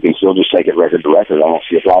 then we can still just take it record to record. I don't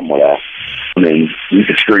see a problem with that. I mean, you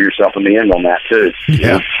could screw yourself in the end on that too.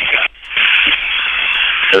 Yeah.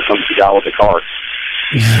 There comes the guy with the cart.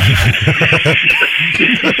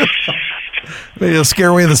 Maybe he'll scare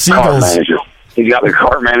away the seagulls. He's got the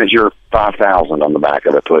cart manager 5000 on the back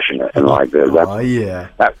of it pushing it, and like this. Oh yeah,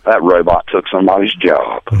 that robot took somebody's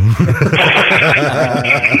job.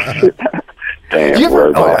 Damn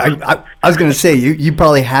robot. I was going to say you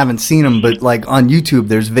probably haven't seen them, but like on YouTube,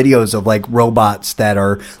 there's videos of like robots that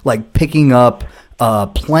are like picking up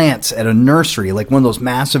plants at a nursery, like one of those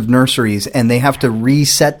massive nurseries, and they have to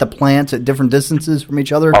reset the plants at different distances from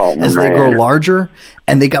each other as they grow larger.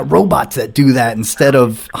 And they got robots that do that instead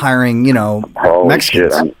of hiring,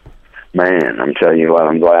 Mexicans. Shit. I'm telling you what,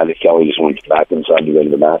 I'm glad that Kelly just went back inside to go to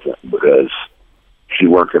the bathroom, because if she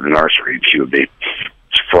worked at the nursery, she would be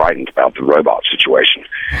frightened about the robot situation.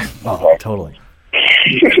 Oh, totally.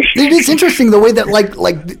 It is interesting the way that like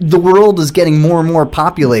the world is getting more and more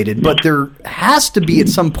populated, but there has to be at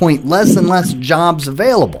some point less and less jobs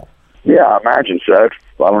available. Yeah, I imagine so.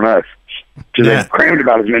 I don't know. So they've crammed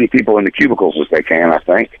about as many people in the cubicles as they can, I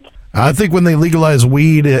think. I think when they legalize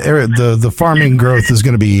weed, the farming growth is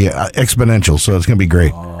going to be exponential, so it's going to be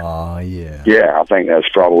great. Oh, yeah. Yeah, I think that's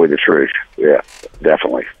probably the truth. Yeah,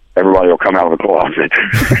 definitely. Everybody will come out of the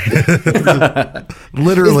closet.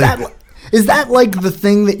 Literally. Is that like the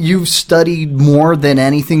thing that you've studied more than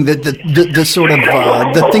anything? The sort of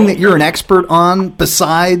the thing that you're an expert on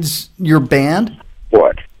besides your band?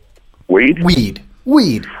 What? Weed?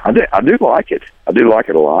 Weed. I do like it. I do like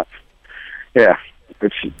it a lot. Yeah.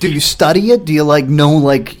 Do you study it? Do you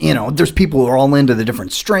there's people who are all into the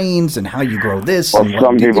different strains and how you grow this? Well,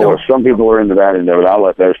 some people are into that end of it. I'll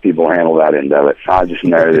let those people handle that end of it. I just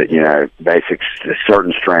know that, basics,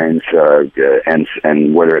 certain strains,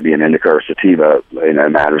 and whether it be an indica or sativa,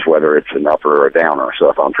 matters whether it's an upper or a downer. So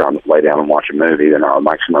if I'm trying to lay down and watch a movie, then I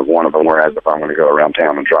might smoke one of them. Whereas if I'm going to go around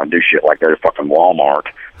town and try and do shit like there's fucking Walmart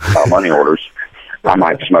money orders, I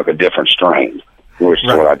might smoke a different strain. Which is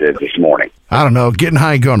what I did this morning. I don't know. Getting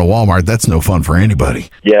high and going to Walmart, that's no fun for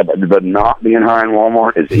anybody. Yeah, but not being high in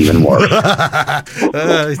Walmart is even worse.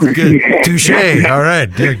 Good. Touche. All right.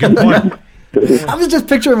 Yeah, good point. I was just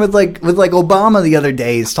picturing with Obama the other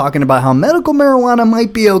day, he's talking about how medical marijuana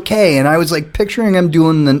might be okay, and I was like picturing him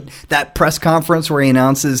doing that press conference where he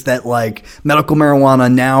announces that like medical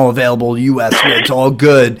marijuana now available U.S. it's all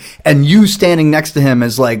good, and you standing next to him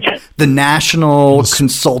as like the national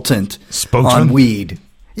consultant on weed.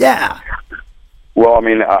 Yeah. Well, I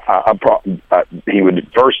mean, he would,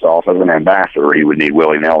 first off, as an ambassador, he would need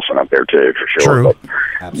Willie Nelson up there too, for sure.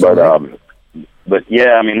 True. But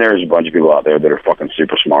yeah, I mean, there's a bunch of people out there that are fucking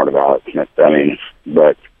super smart about it. I mean,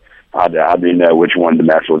 but I do know which one to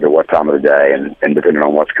mess with at what time of the day, and depending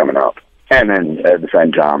on what's coming up. And then at the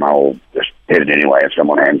same time, I will just hit it anyway. If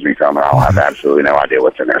someone hands me something, I'll have absolutely no idea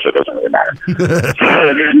what's in there, so it doesn't really matter.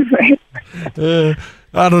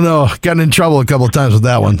 I don't know. Gotten in trouble a couple of times with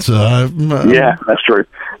that one. So yeah, that's true.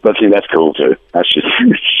 But see, that's cool too. That's just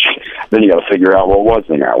then you got to figure out what was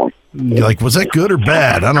in that one. You're like, was that good or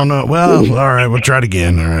bad? I don't know. Well, all right, we'll try it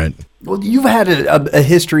again. All right. Well, you've had a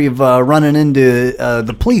history of running into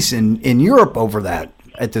the police in Europe over that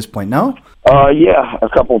at this point, no? Yeah, a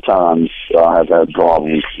couple of times I've had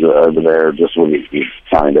problems over there just with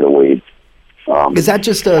trying to get a weed. Is that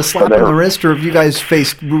just a slap on the wrist, or have you guys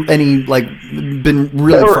faced any, been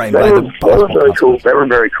really frightened by the They were very cool. They were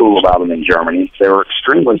very cool about them in Germany. They were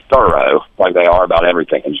extremely thorough, like they are about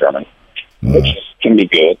everything in Germany, which can be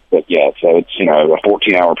good. But yeah, so it's, a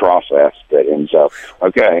 14-hour process that ends up,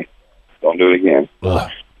 okay, don't do it again.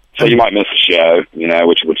 So you might miss a show,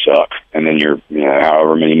 which would suck. And then you're,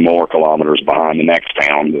 however many more kilometers behind the next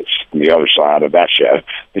town that's on the other side of that show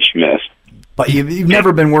that you missed. But you've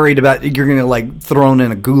never been worried about you're going to thrown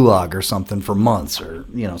in a gulag or something for months or,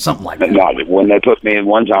 something like that. No, when they put me in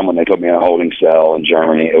a holding cell in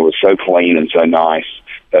Germany, it was so clean and so nice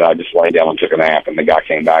that I just laid down and took a nap, and the guy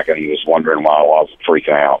came back and he was wondering why I was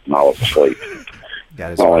freaking out and I was asleep.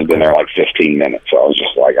 I've only been there 15 minutes, so I was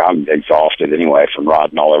just like, I'm exhausted anyway from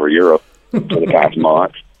riding all over Europe for the past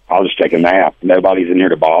month. I'll just take a nap. Nobody's in here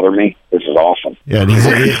to bother me. This is awesome. Yeah, and he's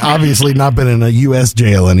obviously not been in a U.S.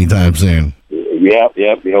 jail anytime soon. Yep,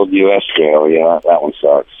 the old U.S. jail. Yeah, that one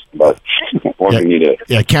sucks. But what can you do?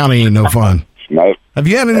 Yeah, county ain't no fun. No. Have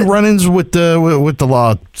you had any run-ins with the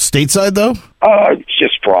law stateside, though? It's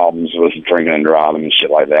just problems with drinking and driving and shit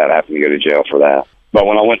like that. I happened to go to jail for that. But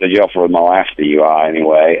when I went to jail for my last DUI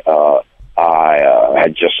anyway, I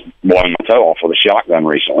had just blown my toe off with a shotgun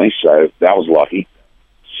recently, so that was lucky.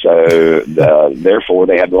 So therefore,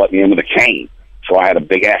 they had to let me in with a cane. So I had a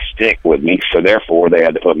big-ass stick with me, so therefore they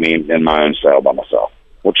had to put me in my own cell by myself,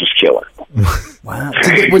 which was killer. Wow.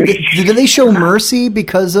 Did they show mercy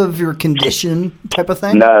because of your condition type of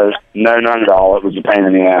thing? No, none at all. It was a pain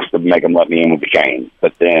in the ass to make them let me in with the cane.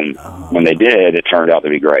 But then when they did, it turned out to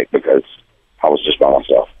be great because I was just by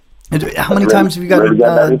myself. And how many times have you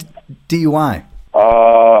gotten DUI?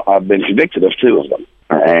 I've been convicted of 2 of them.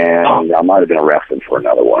 And I might have been arrested for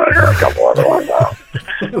another one or a couple other ones.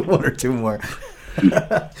 1 or 2 more.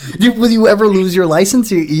 Will you ever lose your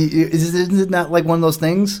license? Isn't it not like one of those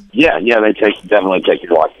things? Yeah, they definitely take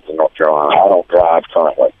your license in North Carolina. I don't drive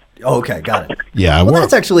currently. Okay, got it. Yeah, well,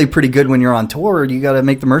 that's actually pretty good when you're on tour. You got to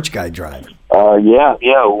make the merch guy drive. Yeah,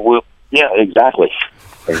 exactly.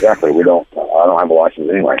 I don't have a license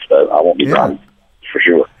anyway, so I won't be driving for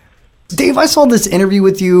sure. Dave, I saw this interview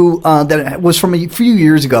with you that was from a few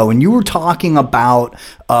years ago, and you were talking about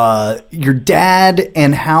your dad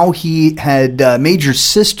and how he had made your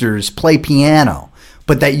sisters play piano,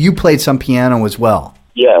 but that you played some piano as well.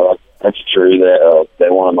 Yeah, that's true. That they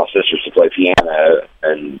wanted my sisters to play piano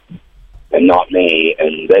and not me,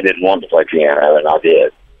 and they didn't want to play piano, and I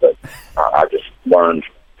did. But I just learned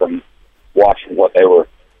from watching what they were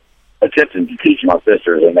attempting to teach my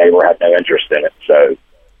sisters, and they had no interest in it, so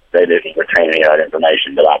they didn't retain any of that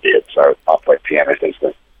information, but I did, so I played piano since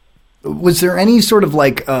then. Was there any sort of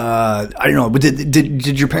like, I don't know,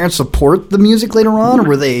 did your parents support the music later on, or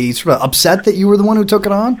were they sort of upset that you were the one who took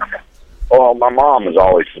it on? Well, my mom has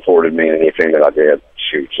always supported me in anything that I did.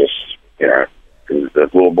 She was just, the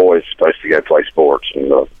little boy's supposed to go play sports, and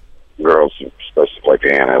the girls supposed to play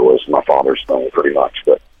piano was my father's thing, pretty much,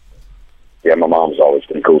 but yeah, my mom's always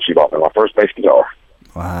been cool. She bought me my first bass guitar.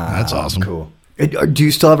 Wow. That's awesome. Cool. Do you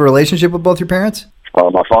still have a relationship with both your parents?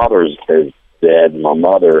 My father is dead. My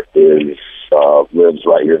mother lives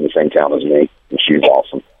right here in the same town as me, and she's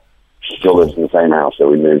awesome. She still lives in the same house that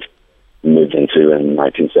we moved into in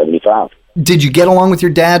 1975. Did you get along with your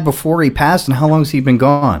dad before he passed, and how long has he been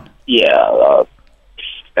gone? Yeah,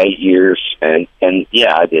 8 years, and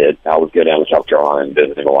yeah, I did. I would go down to South Carolina and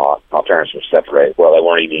visit him a lot. My parents were separated. Well, they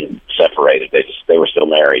weren't even separated. They were still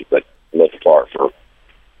married, but lived apart for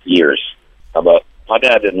years. But my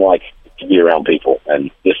dad didn't like to be around people, and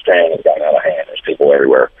this town has gotten out of hand. There's people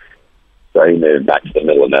everywhere. So he moved back to the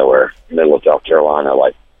middle of nowhere, middle of South Carolina,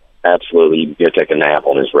 like absolutely you could go take a nap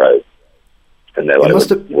on his road, and they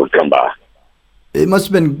would come by. It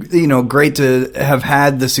must have been, great to have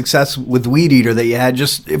had the success with Weedeater that you had,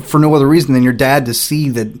 just for no other reason than your dad to see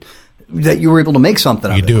that you were able to make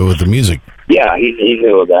something of it. You do it with the music. Yeah, he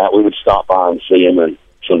knew of that. We would stop by and see him, and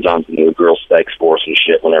sometimes he knew grill steaks for us and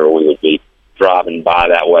shit whenever we would be driving by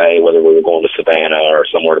that way, whether we were going to Savannah or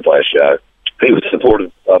somewhere to play a show. He was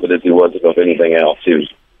supportive of it as he was of anything else. He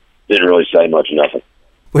didn't really say much of nothing.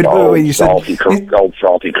 Wait, you salty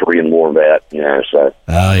Korean War vet, so.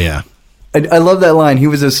 Oh, yeah. I love that line. He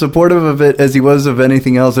was as supportive of it as he was of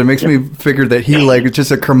anything else. It makes me figure that he was just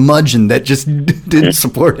a curmudgeon that just didn't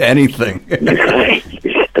support anything. Yeah,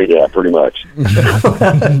 pretty much.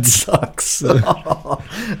 That sucks.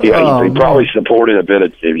 Yeah, he probably supported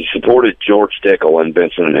he supported George Dickel and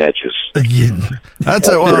Benson and Hedges. Yeah, that's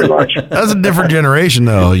a different generation,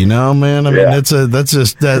 though. Man. I mean,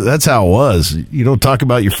 that's how it was. You don't talk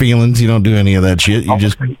about your feelings. You don't do any of that shit. You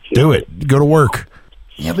just do it. Go to work.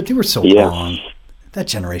 Yeah, but they were so wrong. That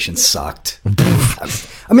generation sucked.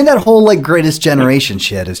 I mean, that whole greatest generation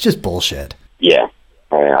shit is just bullshit. Yeah,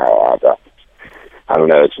 I don't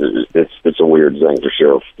know. It's a weird thing for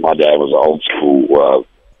sure. My dad was old school.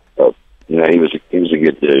 He was a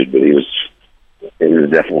good dude, but he was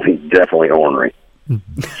definitely ornery.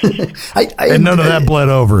 And none of that bled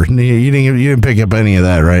over. You didn't pick up any of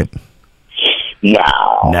that, right? No.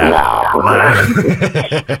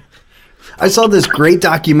 I saw this great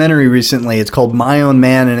documentary recently. It's called My Own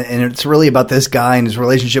Man, and it's really about this guy and his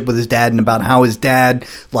relationship with his dad, and about how his dad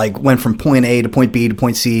went from point A to point B to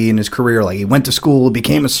point C in his career. He went to school,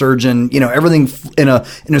 became a surgeon, everything in a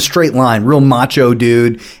straight line. Real macho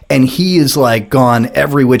dude, and he is gone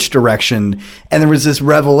every which direction. And there was this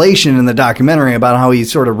revelation in the documentary about how he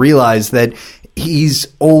sort of realized that he's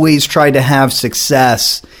always tried to have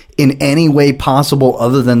success in any way possible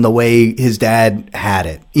other than the way his dad had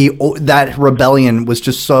it. That rebellion was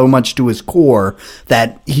just so much to his core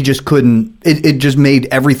that he just couldn't, it just made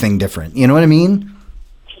everything different. You know what I mean?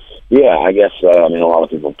 Yeah, I guess, a lot of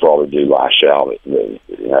people probably do lash out,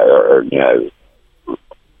 or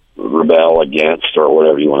rebel against, or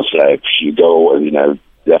whatever you want to say. If you go,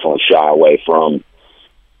 definitely shy away from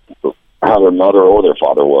how their mother or their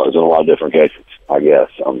father was in a lot of different cases, I guess.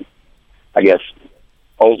 I guess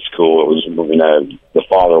old school, it was, the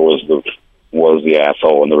father was the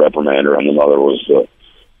asshole and the reprimander, and the mother was the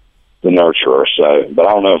nurturer. So, but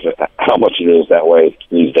I don't know how much it is that way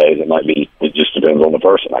these days. It just depends on the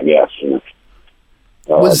person, I guess.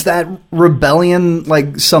 Was that rebellion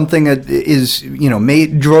something that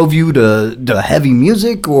drove you to heavy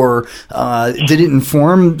music, or did it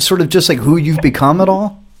inform sort of just who you've become at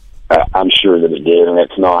all? I'm sure that it did, and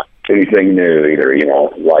it's not anything new either.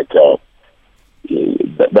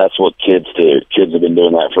 That's what kids do. Kids have been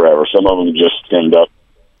doing that forever. Some of them just end up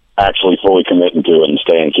actually fully committing to it and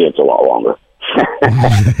staying kids a lot longer.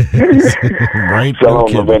 Right. Some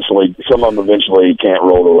of them eventually can't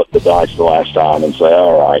roll the dice the last time and say,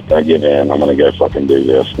 "All right, I give in. I'm going to go fucking do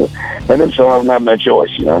this." And then some of them have no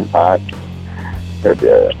choice. I don't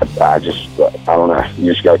know.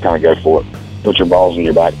 You just got to kind of go for it. put your balls in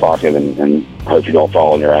your back pocket and hope you don't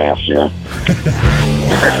fall on your ass, you know?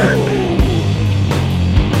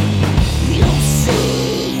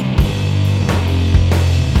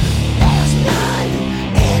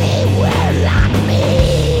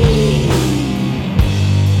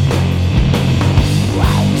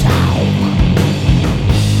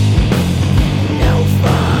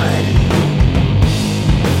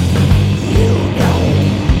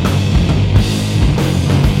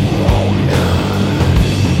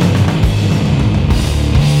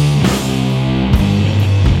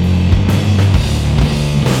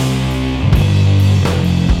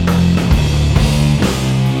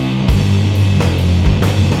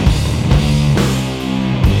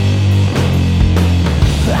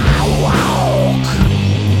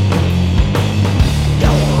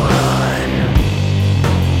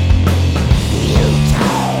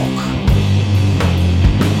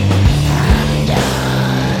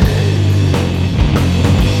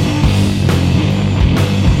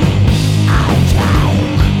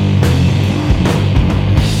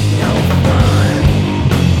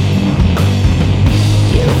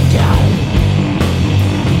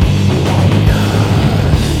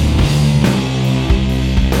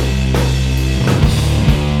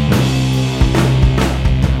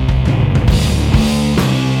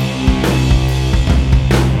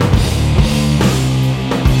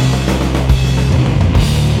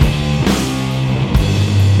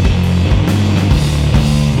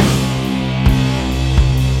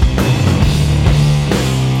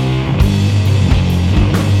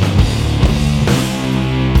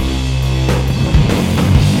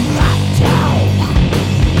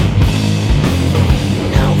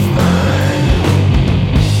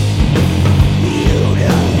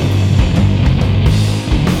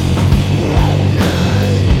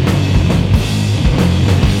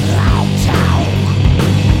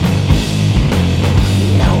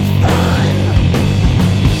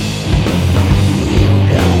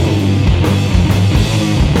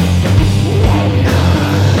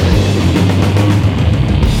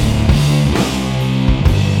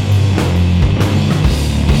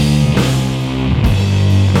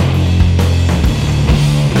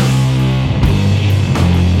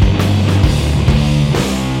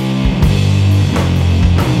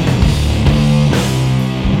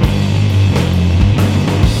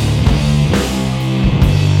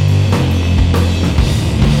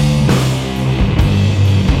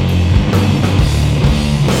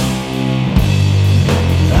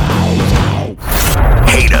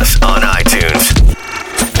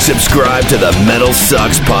 Subscribe to the Metal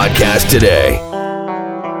Sucks podcast today.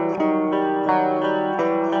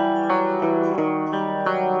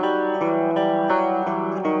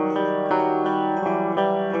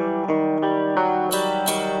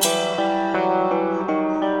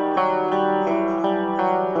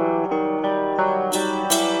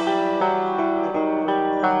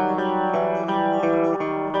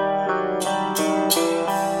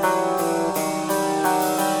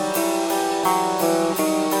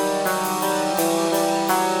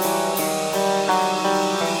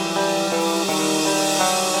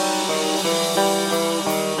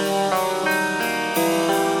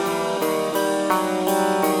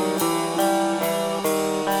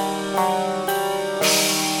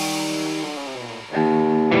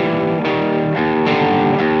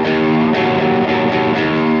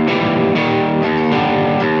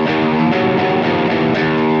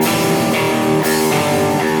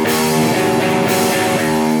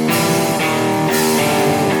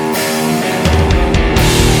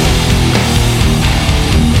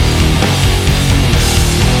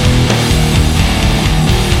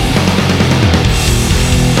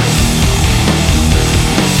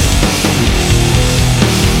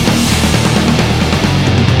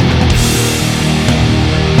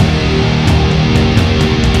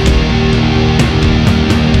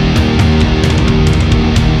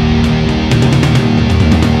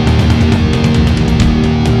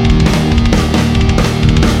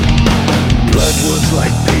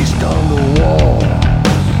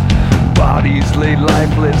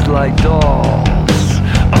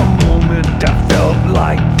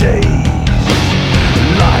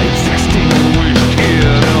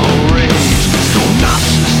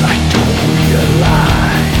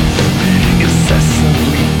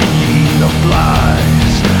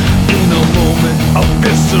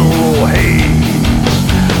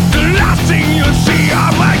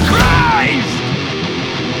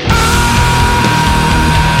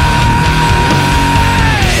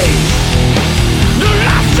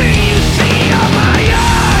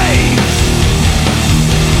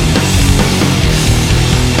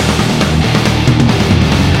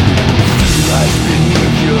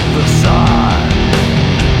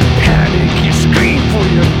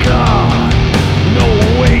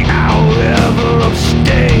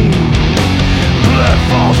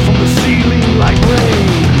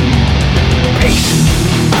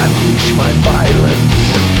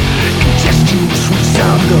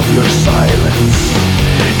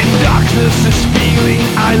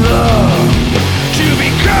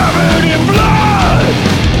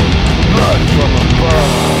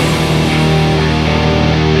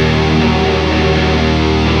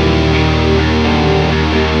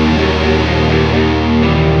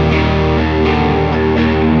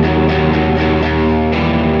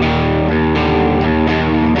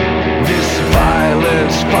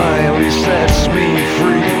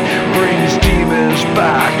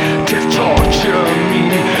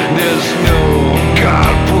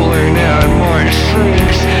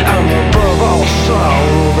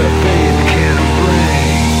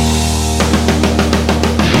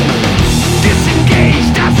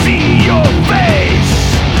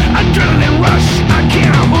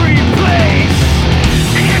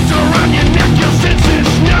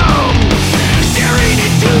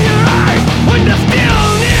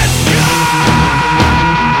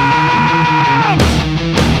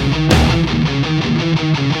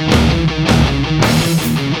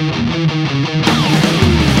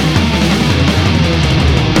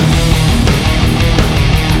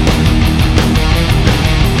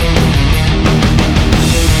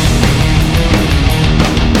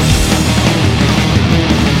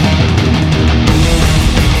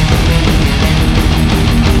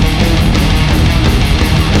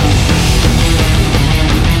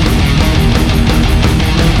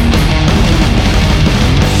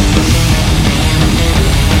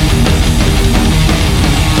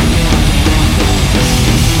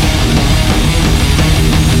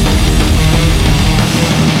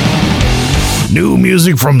 New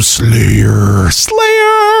music from Slayer.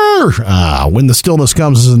 When the Stillness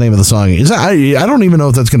Comes is the name of the song. I don't even know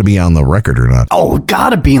if that's going to be on the record or not. Oh,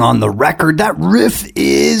 gotta be on the record. That riff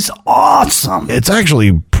is awesome. It's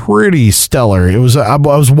actually pretty stellar. It was. I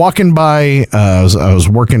was walking by. I was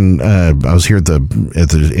working. I was here in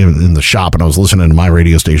the shop, and I was listening to my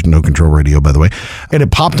radio station, No Control Radio, by the way. And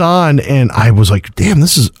it popped on, and I was like, "Damn,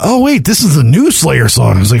 this is." Oh wait, this is the new Slayer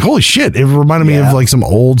song. I was like, "Holy shit!" It reminded me of like some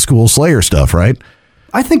old school Slayer stuff, right?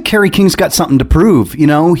 I think Kerry King's got something to prove. You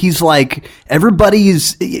know, he's like,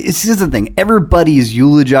 this is the thing. Everybody is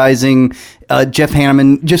eulogizing Jeff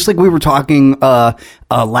Hanneman, just like we were talking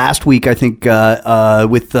last week, I think,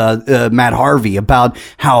 with Matt Harvey about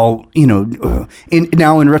how, you know,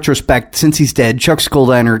 now in retrospect, since he's dead, Chuck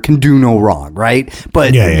Schuldiner can do no wrong, right?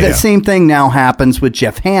 But the same thing now happens with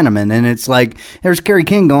Jeff Hanneman, and it's like, there's Kerry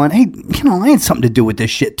King going, hey, you know, I had something to do with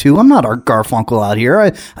this shit too. I'm not Art Garfunkel out here.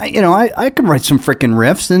 I could write some frickin'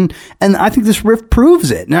 riffs, and I think this riff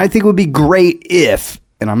proves it. And I think it would be great if,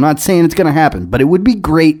 and I'm not saying it's going to happen, but it would be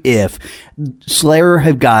great if Slayer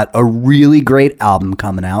have got a really great album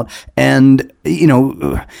coming out, and, you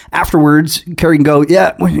know, afterwards, Kerry can go,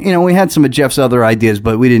 yeah, you know, we had some of Jeff's other ideas,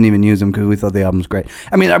 but we didn't even use them because we thought the album was great.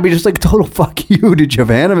 I mean, I'd be just like, total fuck you to Jeff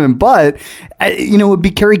Hanneman, but, you know, it'd be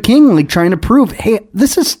Kerry King, like, trying to prove, hey,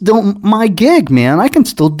 this is still my gig, man. I can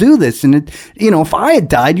still do this. And, you know, if I had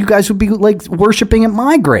died, you guys would be, like, worshiping at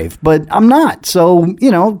my grave, but I'm not. So, you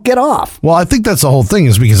know, get off. Well, I think that's the whole thing,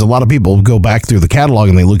 is because a lot of people go back through the catalog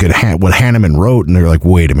and they look at what Hanneman wrote, and they're like,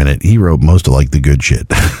 wait a minute, he wrote most of, like, the good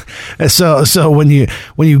shit. So when you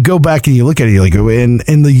go back and you look at it, you're like,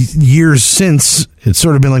 in the years since, it's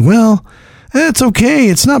sort of been like, well, it's okay,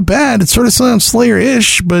 it's not bad, it sort of sounds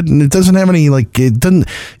Slayer-ish, but it doesn't have any, like, it doesn't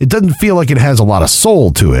feel like it has a lot of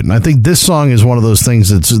soul to it. And I think this song is one of those things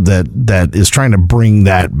that is trying to bring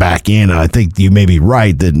that back in. And I think you may be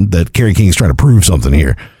right that Kerry King is trying to prove something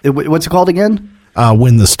here. What's it called again?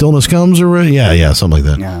 When the Stillness Comes, or something like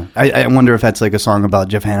that. Yeah, I wonder if that's like a song about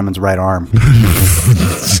Jeff Hanneman's right arm.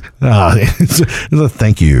 It's a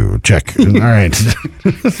thank you check. All right.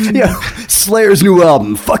 Yeah, Slayer's new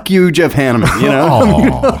album. Fuck you, Jeff Hanneman. You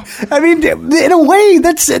know, I mean, in a way,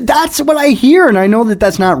 that's what I hear, and I know that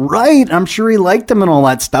that's not right. I'm sure he liked him and all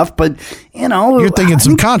that stuff, but you know, you're thinking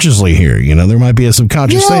subconsciously here. You know, there might be a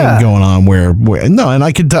subconscious thing going on where no, and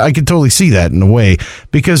I could totally see that in a way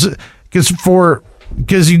because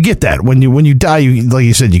you get that when you die, like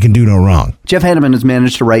you said, you can do no wrong. Jeff Hanneman has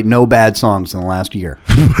managed to write no bad songs in the last year.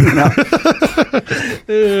 You know?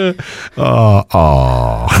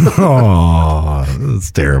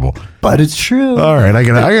 It's terrible, but it's true. All right, I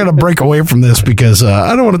gotta break away from this because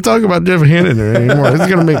I don't want to talk about Jeff Hanneman anymore. It's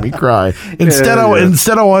gonna make me cry. Instead,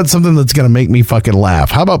 I want something that's gonna make me fucking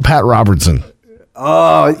laugh. How about Pat Robertson?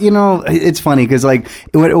 Oh, you know, it's funny because, like,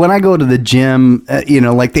 when I go to the gym, you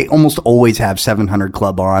know, like, they almost always have 700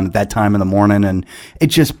 Club on at that time in the morning, and it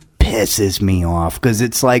just pisses me off because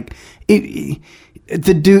it's like, the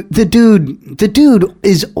dude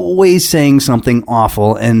is always saying something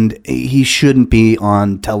awful, and he shouldn't be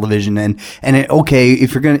on television. And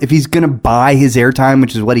if he's gonna buy his airtime,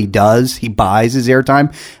 which is what he does, he buys his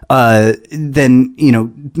airtime, then, you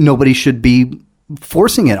know, nobody should be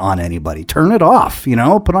forcing it on anybody. Turn it off, you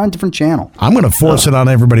know, put on a different channel. I'm going to force it on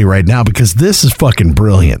everybody right now because this is fucking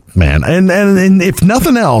brilliant, man. And if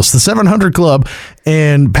nothing else, the 700 Club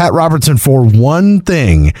and Pat Robertson, for one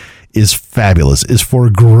thing, is fabulous. Is for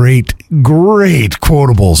great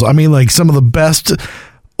quotables. I mean, like, some of the best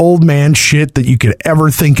old man shit that you could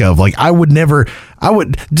ever think of. Like,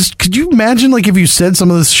 could you imagine, like, if you said some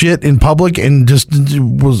of this shit in public and just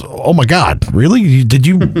was, oh my God, really? Did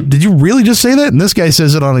you really just say that? And this guy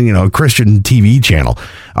says it on a Christian TV channel.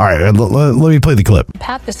 All right, let me play the clip.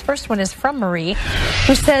 Pat, this first one is from Marie,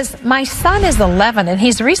 who says, my son is 11 and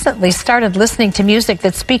he's recently started listening to music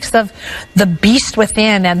that speaks of the beast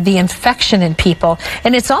within and the infection in people.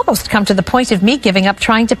 And it's almost come to the point of me giving up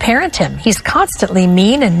trying to parent him. He's constantly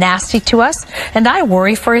mean and nasty to us, and I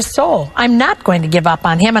worry for his soul. I'm not going to give up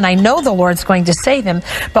on him, and I know the Lord's going to save him,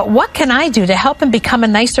 but what can I do to help him become a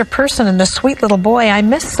nicer person and the sweet little boy I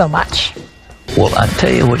miss so much? Well, I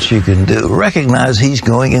tell you what you can do. Recognize he's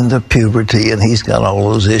going into puberty and he's got all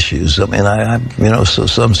those issues. I mean, so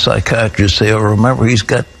some psychiatrists say, oh, remember, he's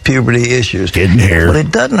got puberty issues. Getting hair. But it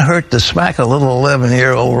doesn't hurt to smack a little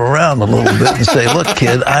 11-year-old around a little bit and say, look,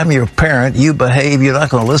 kid, I'm your parent. You behave. You're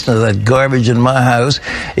not going to listen to that garbage in my house.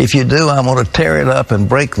 If you do, I'm going to tear it up and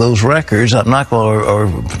break those records. I'm not going to, or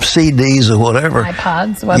CDs or whatever.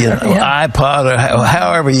 iPods, iPod or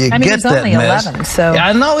however you get that mess. 11, so.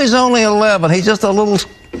 I know he's only 11. He's just a little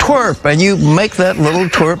twerp, and you make that little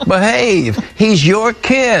twerp behave. He's your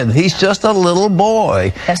kid. He's just a little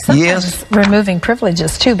boy. Sometimes removing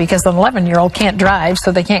privileges too, because an 11-year-old can't drive,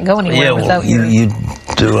 so they can't go anywhere without you. You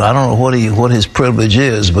do. I don't know what his privilege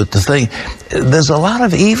is, but the thing, there's a lot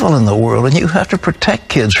of evil in the world, and you have to protect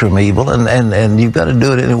kids from evil, and you've got to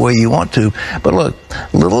do it any way you want to. But look,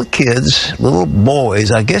 little kids, little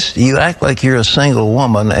boys, I guess you act like you're a single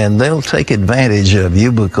woman, and they'll take advantage of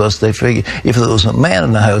you because they figure if there was a man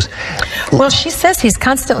in the house. Well, she says he's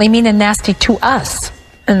constantly mean and nasty to us.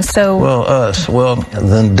 And so... Well, us. Well,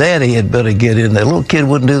 then Daddy had better get in there. Little kid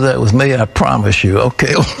wouldn't do that with me, I promise you,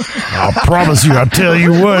 okay? I promise you, I tell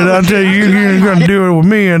you what, you're going to do it with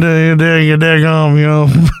me, and you daggone, you know.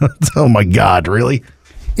 Oh, my God, really?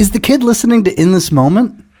 Is the kid listening to In This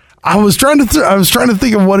Moment? I was trying to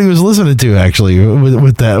think of what he was listening to actually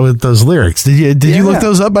with those lyrics. Did you look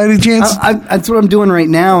those up by any chance? That's what I'm doing right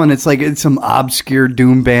now, and it's like it's some obscure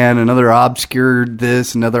doom band, another obscure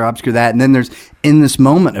this, another obscure that, and then there's In This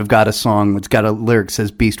Moment. I've got a song that's got a lyric that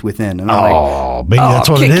says "Beast Within," and I'm maybe that's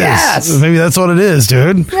what it is. Ass. Maybe that's what it is,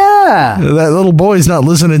 dude. Yeah, that little boy's not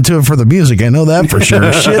listening to it for the music. I know that for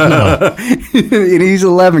sure. Shit, no. And he's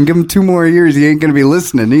 11. Give him 2 more years. He ain't going to be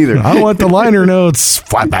listening either. I want the liner notes.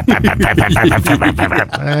 Yeah,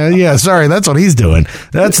 sorry, that's what he's doing.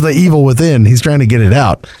 That's the evil within. He's trying to get it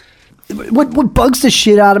out. What bugs the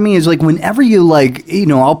shit out of me is like whenever you like, you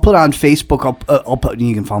know, I'll put on Facebook, I'll put,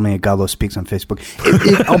 you can follow me at Godlo Speaks on Facebook.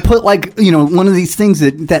 I'll put like, you know, one of these things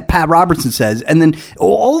that Pat Robertson says, and then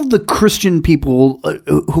all of the Christian people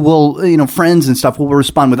who will, you know, friends and stuff will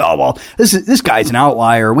respond with, oh, well, this guy's an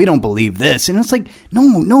outlier. We don't believe this. And it's like,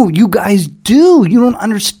 no, you guys do. You don't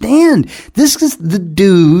understand. This is the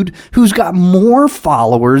dude who's got more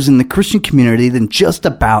followers in the Christian community than just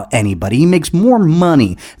about anybody. He makes more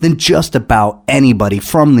money than just about anybody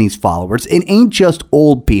from these followers. It ain't just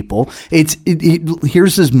old people.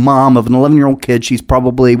 Here's his mom of an 11-year-old kid. She's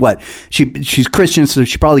probably she's Christian, so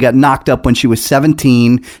she probably got knocked up when she was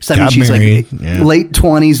 17. She's married, like late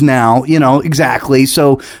 20s now, you know, exactly.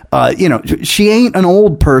 So, you know, she ain't an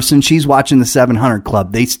old person. She's watching the 700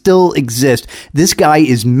 Club. They still exist. This guy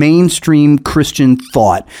is mainstream Christian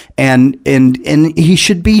thought, and he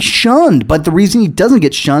should be shunned. But the reason he doesn't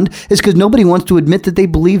get shunned is because nobody wants to admit that they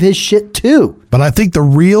believe his shit too. But I think the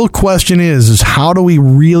real question is how do we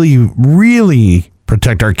really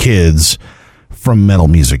protect our kids from metal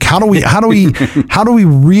music? How do we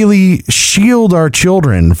really shield our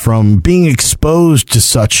children from being exposed to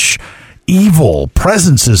such evil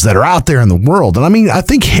presences that are out there in the world? And I mean, I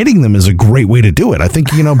think hitting them is a great way to do it. I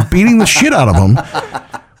think, you know, beating the shit out of them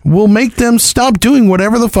will make them stop doing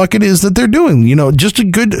whatever the fuck it is that they're doing. You know, just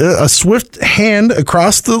a swift hand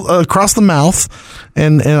across the mouth,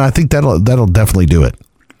 and I think that'll definitely do it.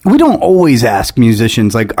 We don't always ask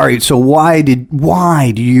musicians like, all right, so why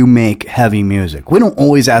do you make heavy music? We don't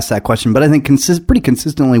always ask that question, but I think pretty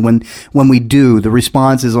consistently when we do, the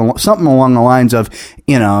response is something along the lines of,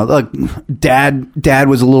 you know, look, dad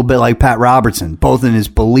was a little bit like Pat Robertson, both in his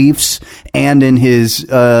beliefs and in his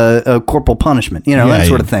corporal punishment, you know, that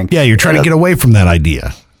sort of thing. Yeah, you're trying to get away from that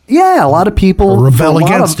idea. Yeah, a lot of people or rebel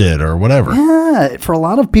against it or whatever. Yeah, for a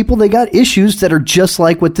lot of people, they got issues that are just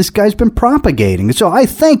like what this guy's been propagating. So I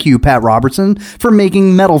thank you, Pat Robertson, for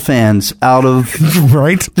making metal fans out of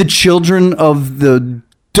the children of the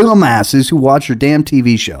dumbasses who watch your damn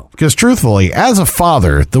TV show. Because truthfully, as a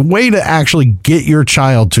father, the way to actually get your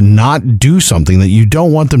child to not do something that you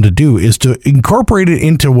don't want them to do is to incorporate it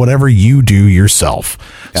into whatever you do yourself.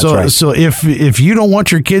 That's right. So if you don't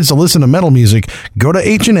want your kids to listen to metal music, go to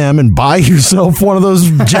H&M and buy yourself one of those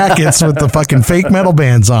jackets with the fucking fake metal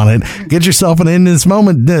bands on it. Get yourself an In This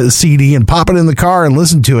Moment CD and pop it in the car and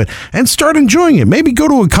listen to it and start enjoying it. Maybe go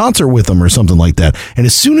to a concert with them or something like that. And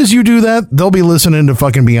as soon as you do that, they'll be listening to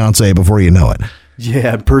fucking Beyonce before you know it.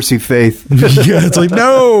 Yeah, Percy Faith. Yeah, it's like,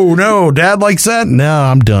 no, Dad likes that? No,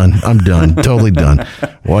 I'm done. Totally done.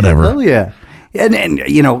 Whatever. Oh, yeah. And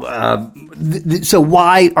you know, so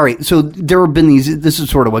why? All right. So there have been these. This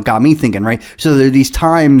is sort of what got me thinking, right? So there are these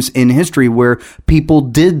times in history where people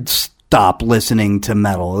did stop listening to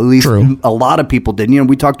metal. At least a lot of people did. You know,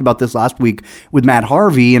 we talked about this last week with Matt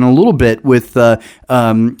Harvey and a little bit with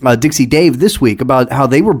Dixie Dave this week about how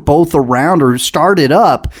they were both around or started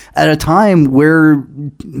up at a time where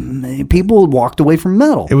people walked away from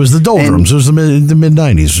metal. It was the doldrums. It was the mid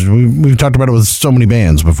 90s. We've talked about it with so many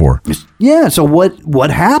bands before. Yeah. So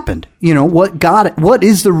what happened? You know, what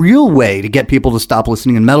is the real way to get people to stop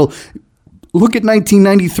listening to metal? Look at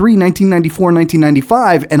 1993, 1994,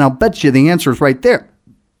 1995, and I'll bet you the answer is right there.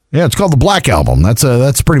 Yeah, it's called the Black Album.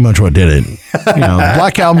 That's pretty much what did it. You know, the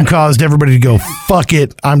Black Album caused everybody to go, fuck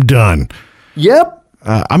it, I'm done. Yep.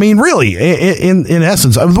 I mean, really, in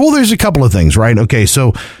essence, well, there's a couple of things, right? Okay,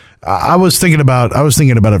 so I was thinking about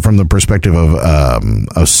it from the perspective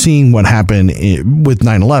of seeing what happened with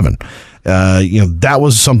 9/11. You know, that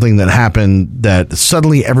was something that happened that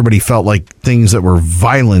suddenly everybody felt like things that were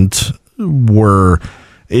violent were.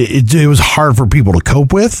 It was hard for people to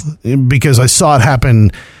cope with because I saw it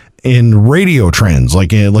happen in radio trends,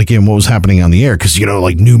 like in what was happening on the air. Because, you know,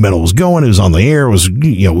 like new metal was going, it was on the air, it was,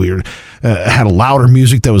 you know, we had a louder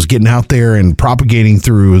music that was getting out there and propagating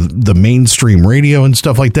through the mainstream radio and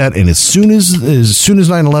stuff like that. And as soon as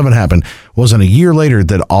 9/11 happened, wasn't a year later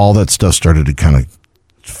that all that stuff started to kind of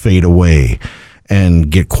fade away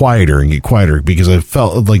and get quieter because I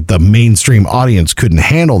felt like the mainstream audience couldn't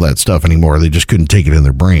handle that stuff anymore. They just couldn't take it in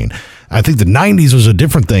their brain. I think the 90s was a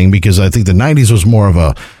different thing because I think the 90s was more of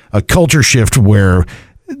a culture shift where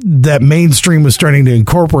that mainstream was starting to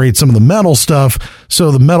incorporate some of the metal stuff.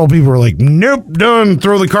 So the metal people were like, nope, done,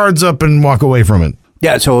 throw the cards up and walk away from it.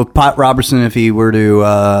 Yeah, so if Pat Robertson, if he were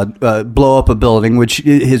to blow up a building, which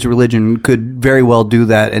his religion could very well do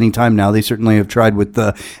that anytime now. They certainly have tried with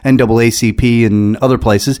the NAACP and other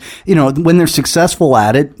places. You know, when they're successful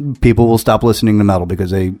at it, people will stop listening to metal because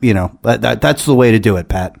they, you know, that's the way to do it,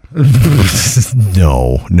 Pat.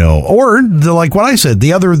 No. Or like what I said,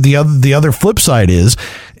 the other flip side is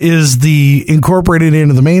the incorporated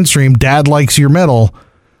into the mainstream. Dad likes your metal,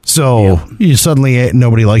 so you suddenly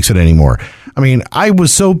nobody likes it anymore. I mean, I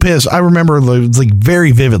was so pissed. I remember like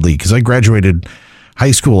very vividly because I graduated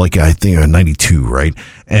high school, like I think in 92, right?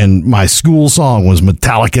 And my school song was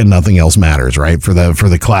Metallica, Nothing Else Matters, right? For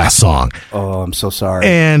the class song. Oh, I'm so sorry.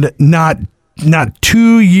 And not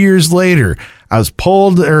 2 years later, I was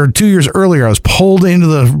pulled, or 2 years earlier, I was pulled into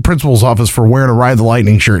the principal's office for wearing a Ride the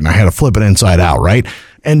Lightning shirt, and I had to flip it inside out, right?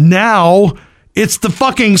 And now it's the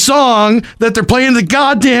fucking song that they're playing the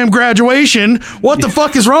goddamn graduation. What the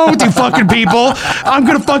fuck is wrong with you fucking people? I'm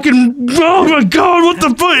going to fucking, oh my God, what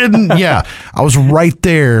the fuck? And yeah, I was right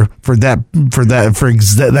there for that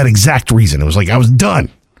exact reason. It was like, I was done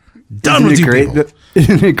with you people.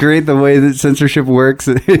 Isn't it great the way that censorship works?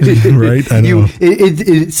 Right, I know.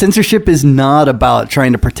 Censorship is not about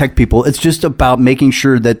trying to protect people. It's just about making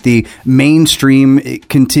sure that the mainstream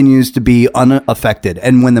continues to be unaffected.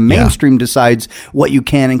 And when the mainstream decides what you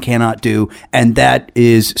can and cannot do, and that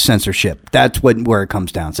is censorship. That's where it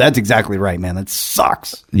comes down. So that's exactly right, man. That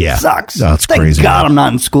sucks. Yeah. Sucks. That's Thank crazy. God I'm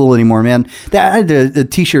not in school anymore, man. I had a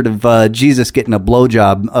t-shirt of Jesus getting a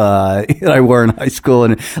blowjob that I wore in high school.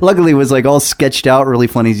 And luckily it was like all sketched out really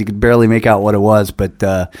funny. You could barely make out what it was, but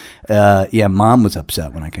yeah, Mom was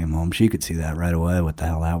upset when I came home. She could see that right away. What the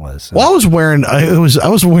hell that was? So. Well, I was wearing.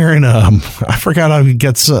 I forgot I would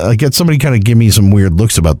get somebody kind of give me some weird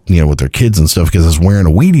looks about, you know, with their kids and stuff because I was wearing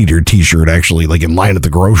a Weedeater t-shirt actually, like in line at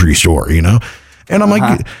the grocery store, you know, and I'm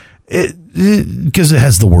like. Because it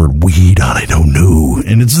has the word weed on it. Oh no!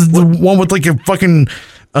 And it's the one with like a fucking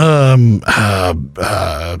the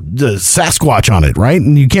Sasquatch on it, right?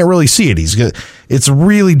 And you can't really see it. It's a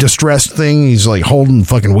really distressed thing. He's like holding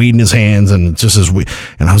fucking weed in his hands, and it's just as we.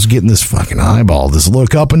 And I was getting this fucking eyeball, this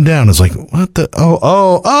look up and down. It's like, what the?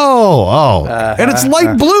 Oh! And it's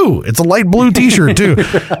light blue. It's a light blue T-shirt too.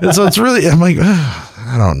 And so it's really. I'm like.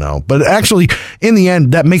 I don't know. But actually, in the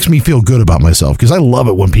end, that makes me feel good about myself because I love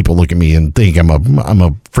it when people look at me and think I'm a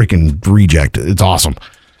freaking reject. It's awesome.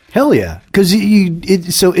 Hell yeah. Because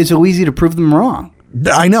it's so easy to prove them wrong.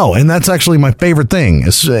 I know. And that's actually my favorite thing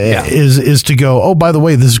is to go, oh, by the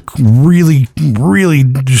way, this really, really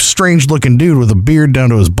strange looking dude with a beard down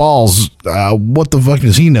to his balls. What the fuck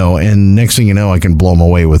does he know? And next thing you know, I can blow him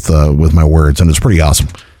away with my words. And it's pretty awesome.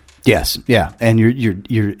 Yes, yeah, and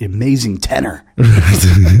your amazing tenor.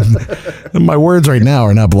 My words right now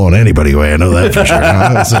are not blowing anybody away. I know that for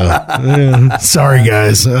sure. Sorry,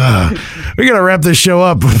 guys. We gotta wrap this show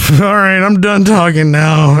up. All right, I'm done talking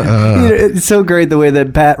now. It's so great the way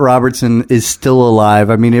that Pat Robertson is still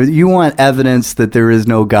alive. I mean, if you want evidence that there is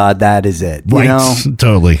no God, that is it. You know?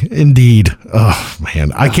 Totally, indeed. Oh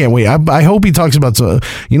man, I can't wait. I hope he talks about.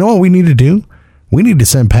 You know what we need to do? We need to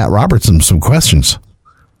send Pat Robertson some questions.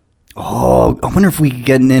 Oh, I wonder if we could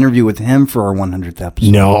get an interview with him for our 100th episode.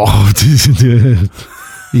 No.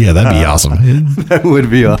 Yeah, that'd be awesome. That would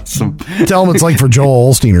be awesome. Tell him it's like for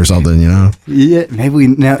Joel Osteen or something, you know? Yeah, maybe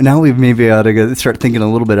now we maybe ought to start thinking a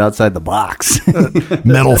little bit outside the box.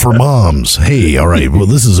 Metal for moms. Hey, all right. Well,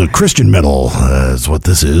 this is a Christian metal. That's what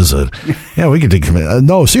this is. Yeah, we could take.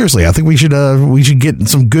 No, seriously, I think we should get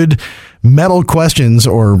some good metal questions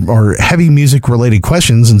or heavy music related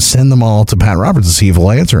questions and send them all to Pat Roberts to see if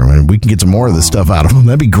he'll answer them. And we can get some more of this stuff out of him.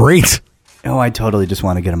 That'd be great. Oh, I totally just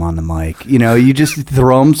want to get him on the mic. You know, you just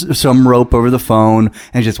throw him some rope over the phone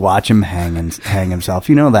and just watch him hang himself.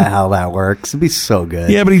 You know how that works. It'd be so good.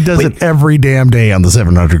 Yeah, but he does it every damn day on the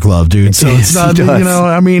 700 Club, dude. So it's not, you know,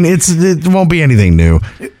 I mean, it won't be anything new.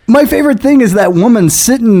 My favorite thing is that woman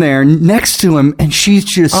sitting there next to him, and she's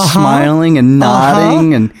just smiling and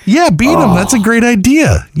nodding. And yeah, beat him. That's a great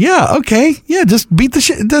idea. Yeah, okay. Yeah, just beat the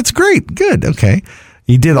shit. That's great. Good. Okay.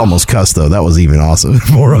 He did almost cuss, though. That was even awesome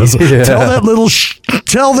for us. Yeah. Tell that little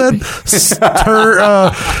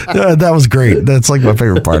that was great. That's like my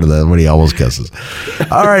favorite part of that, when he almost cusses.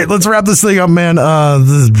 All right, let's wrap this thing up, man.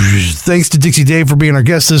 Thanks to Dixie Dave for being our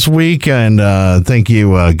guest this week, and thank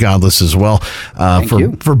you, Godless, as well,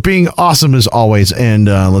 for being awesome as always. And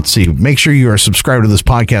let's see, make sure you are subscribed to this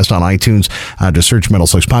podcast on iTunes. Just search Metal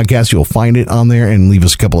Sucks Podcast. You'll find it on there, and leave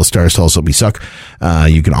us a couple of stars. Tell us that we suck.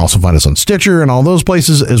 You can also find us on Stitcher and all those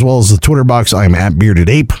places, as well as the Twitter box. I'm at Bearded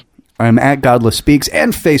Ape. I'm at Godless Speaks,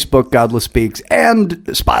 and Facebook Godless Speaks, and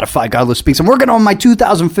Spotify Godless Speaks. I'm working on my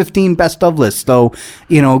 2015 best of list, though,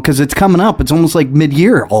 you know, because it's coming up. It's almost like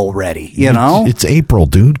mid-year already, you know? It's April,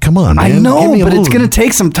 dude. Come on, man. I know, but it's going to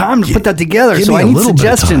take some time to put that together, so I need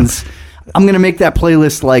suggestions. I'm going to make that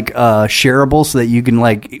playlist like shareable, so that you can,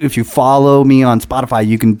 like, if you follow me on Spotify,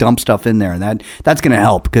 you can dump stuff in there, and that's going to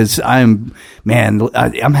help, because I'm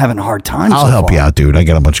having a hard time. I'll help you out, dude. I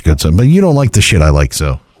got a bunch of good stuff, but you don't like the shit I like,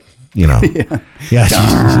 so you know. Yeah. Hey,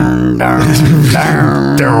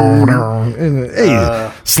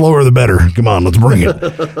 slower the better. Come on, let's bring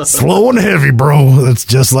it. Slow and heavy, bro. That's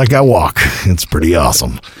just like I walk. It's pretty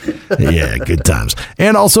awesome. Yeah, good times.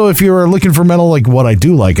 And also, if you're looking for metal like what I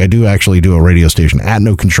do actually do a radio station at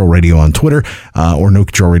No Control Radio on Twitter, or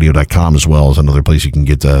NoControlRadio.com as well is another place you can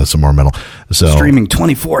get some more metal. So streaming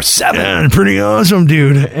 24/7. Yeah, pretty awesome,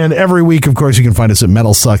 dude. And every week, of course, you can find us at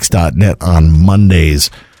metalsucks.net on Mondays.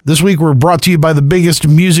 This week, we're brought to you by the biggest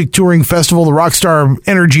music touring festival, the Rockstar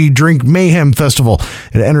Energy Drink Mayhem Festival.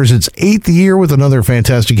 It enters its 8th year with another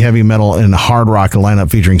fantastic heavy metal and hard rock lineup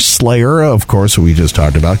featuring Slayer, of course, who we just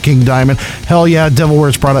talked about, King Diamond, Hell Yeah, Devil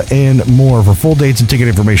Wears Prada, and more. For full dates and ticket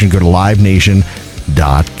information, go to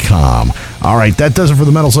livenation.com. All right, that does it for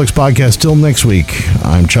the Metal Sucks Podcast. Till next week,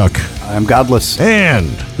 I'm Chuck. I'm Godless. And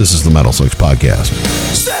this is the Metal Sucks Podcast.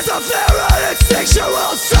 Schizophrenic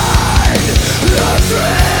sexual side, the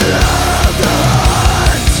thriller.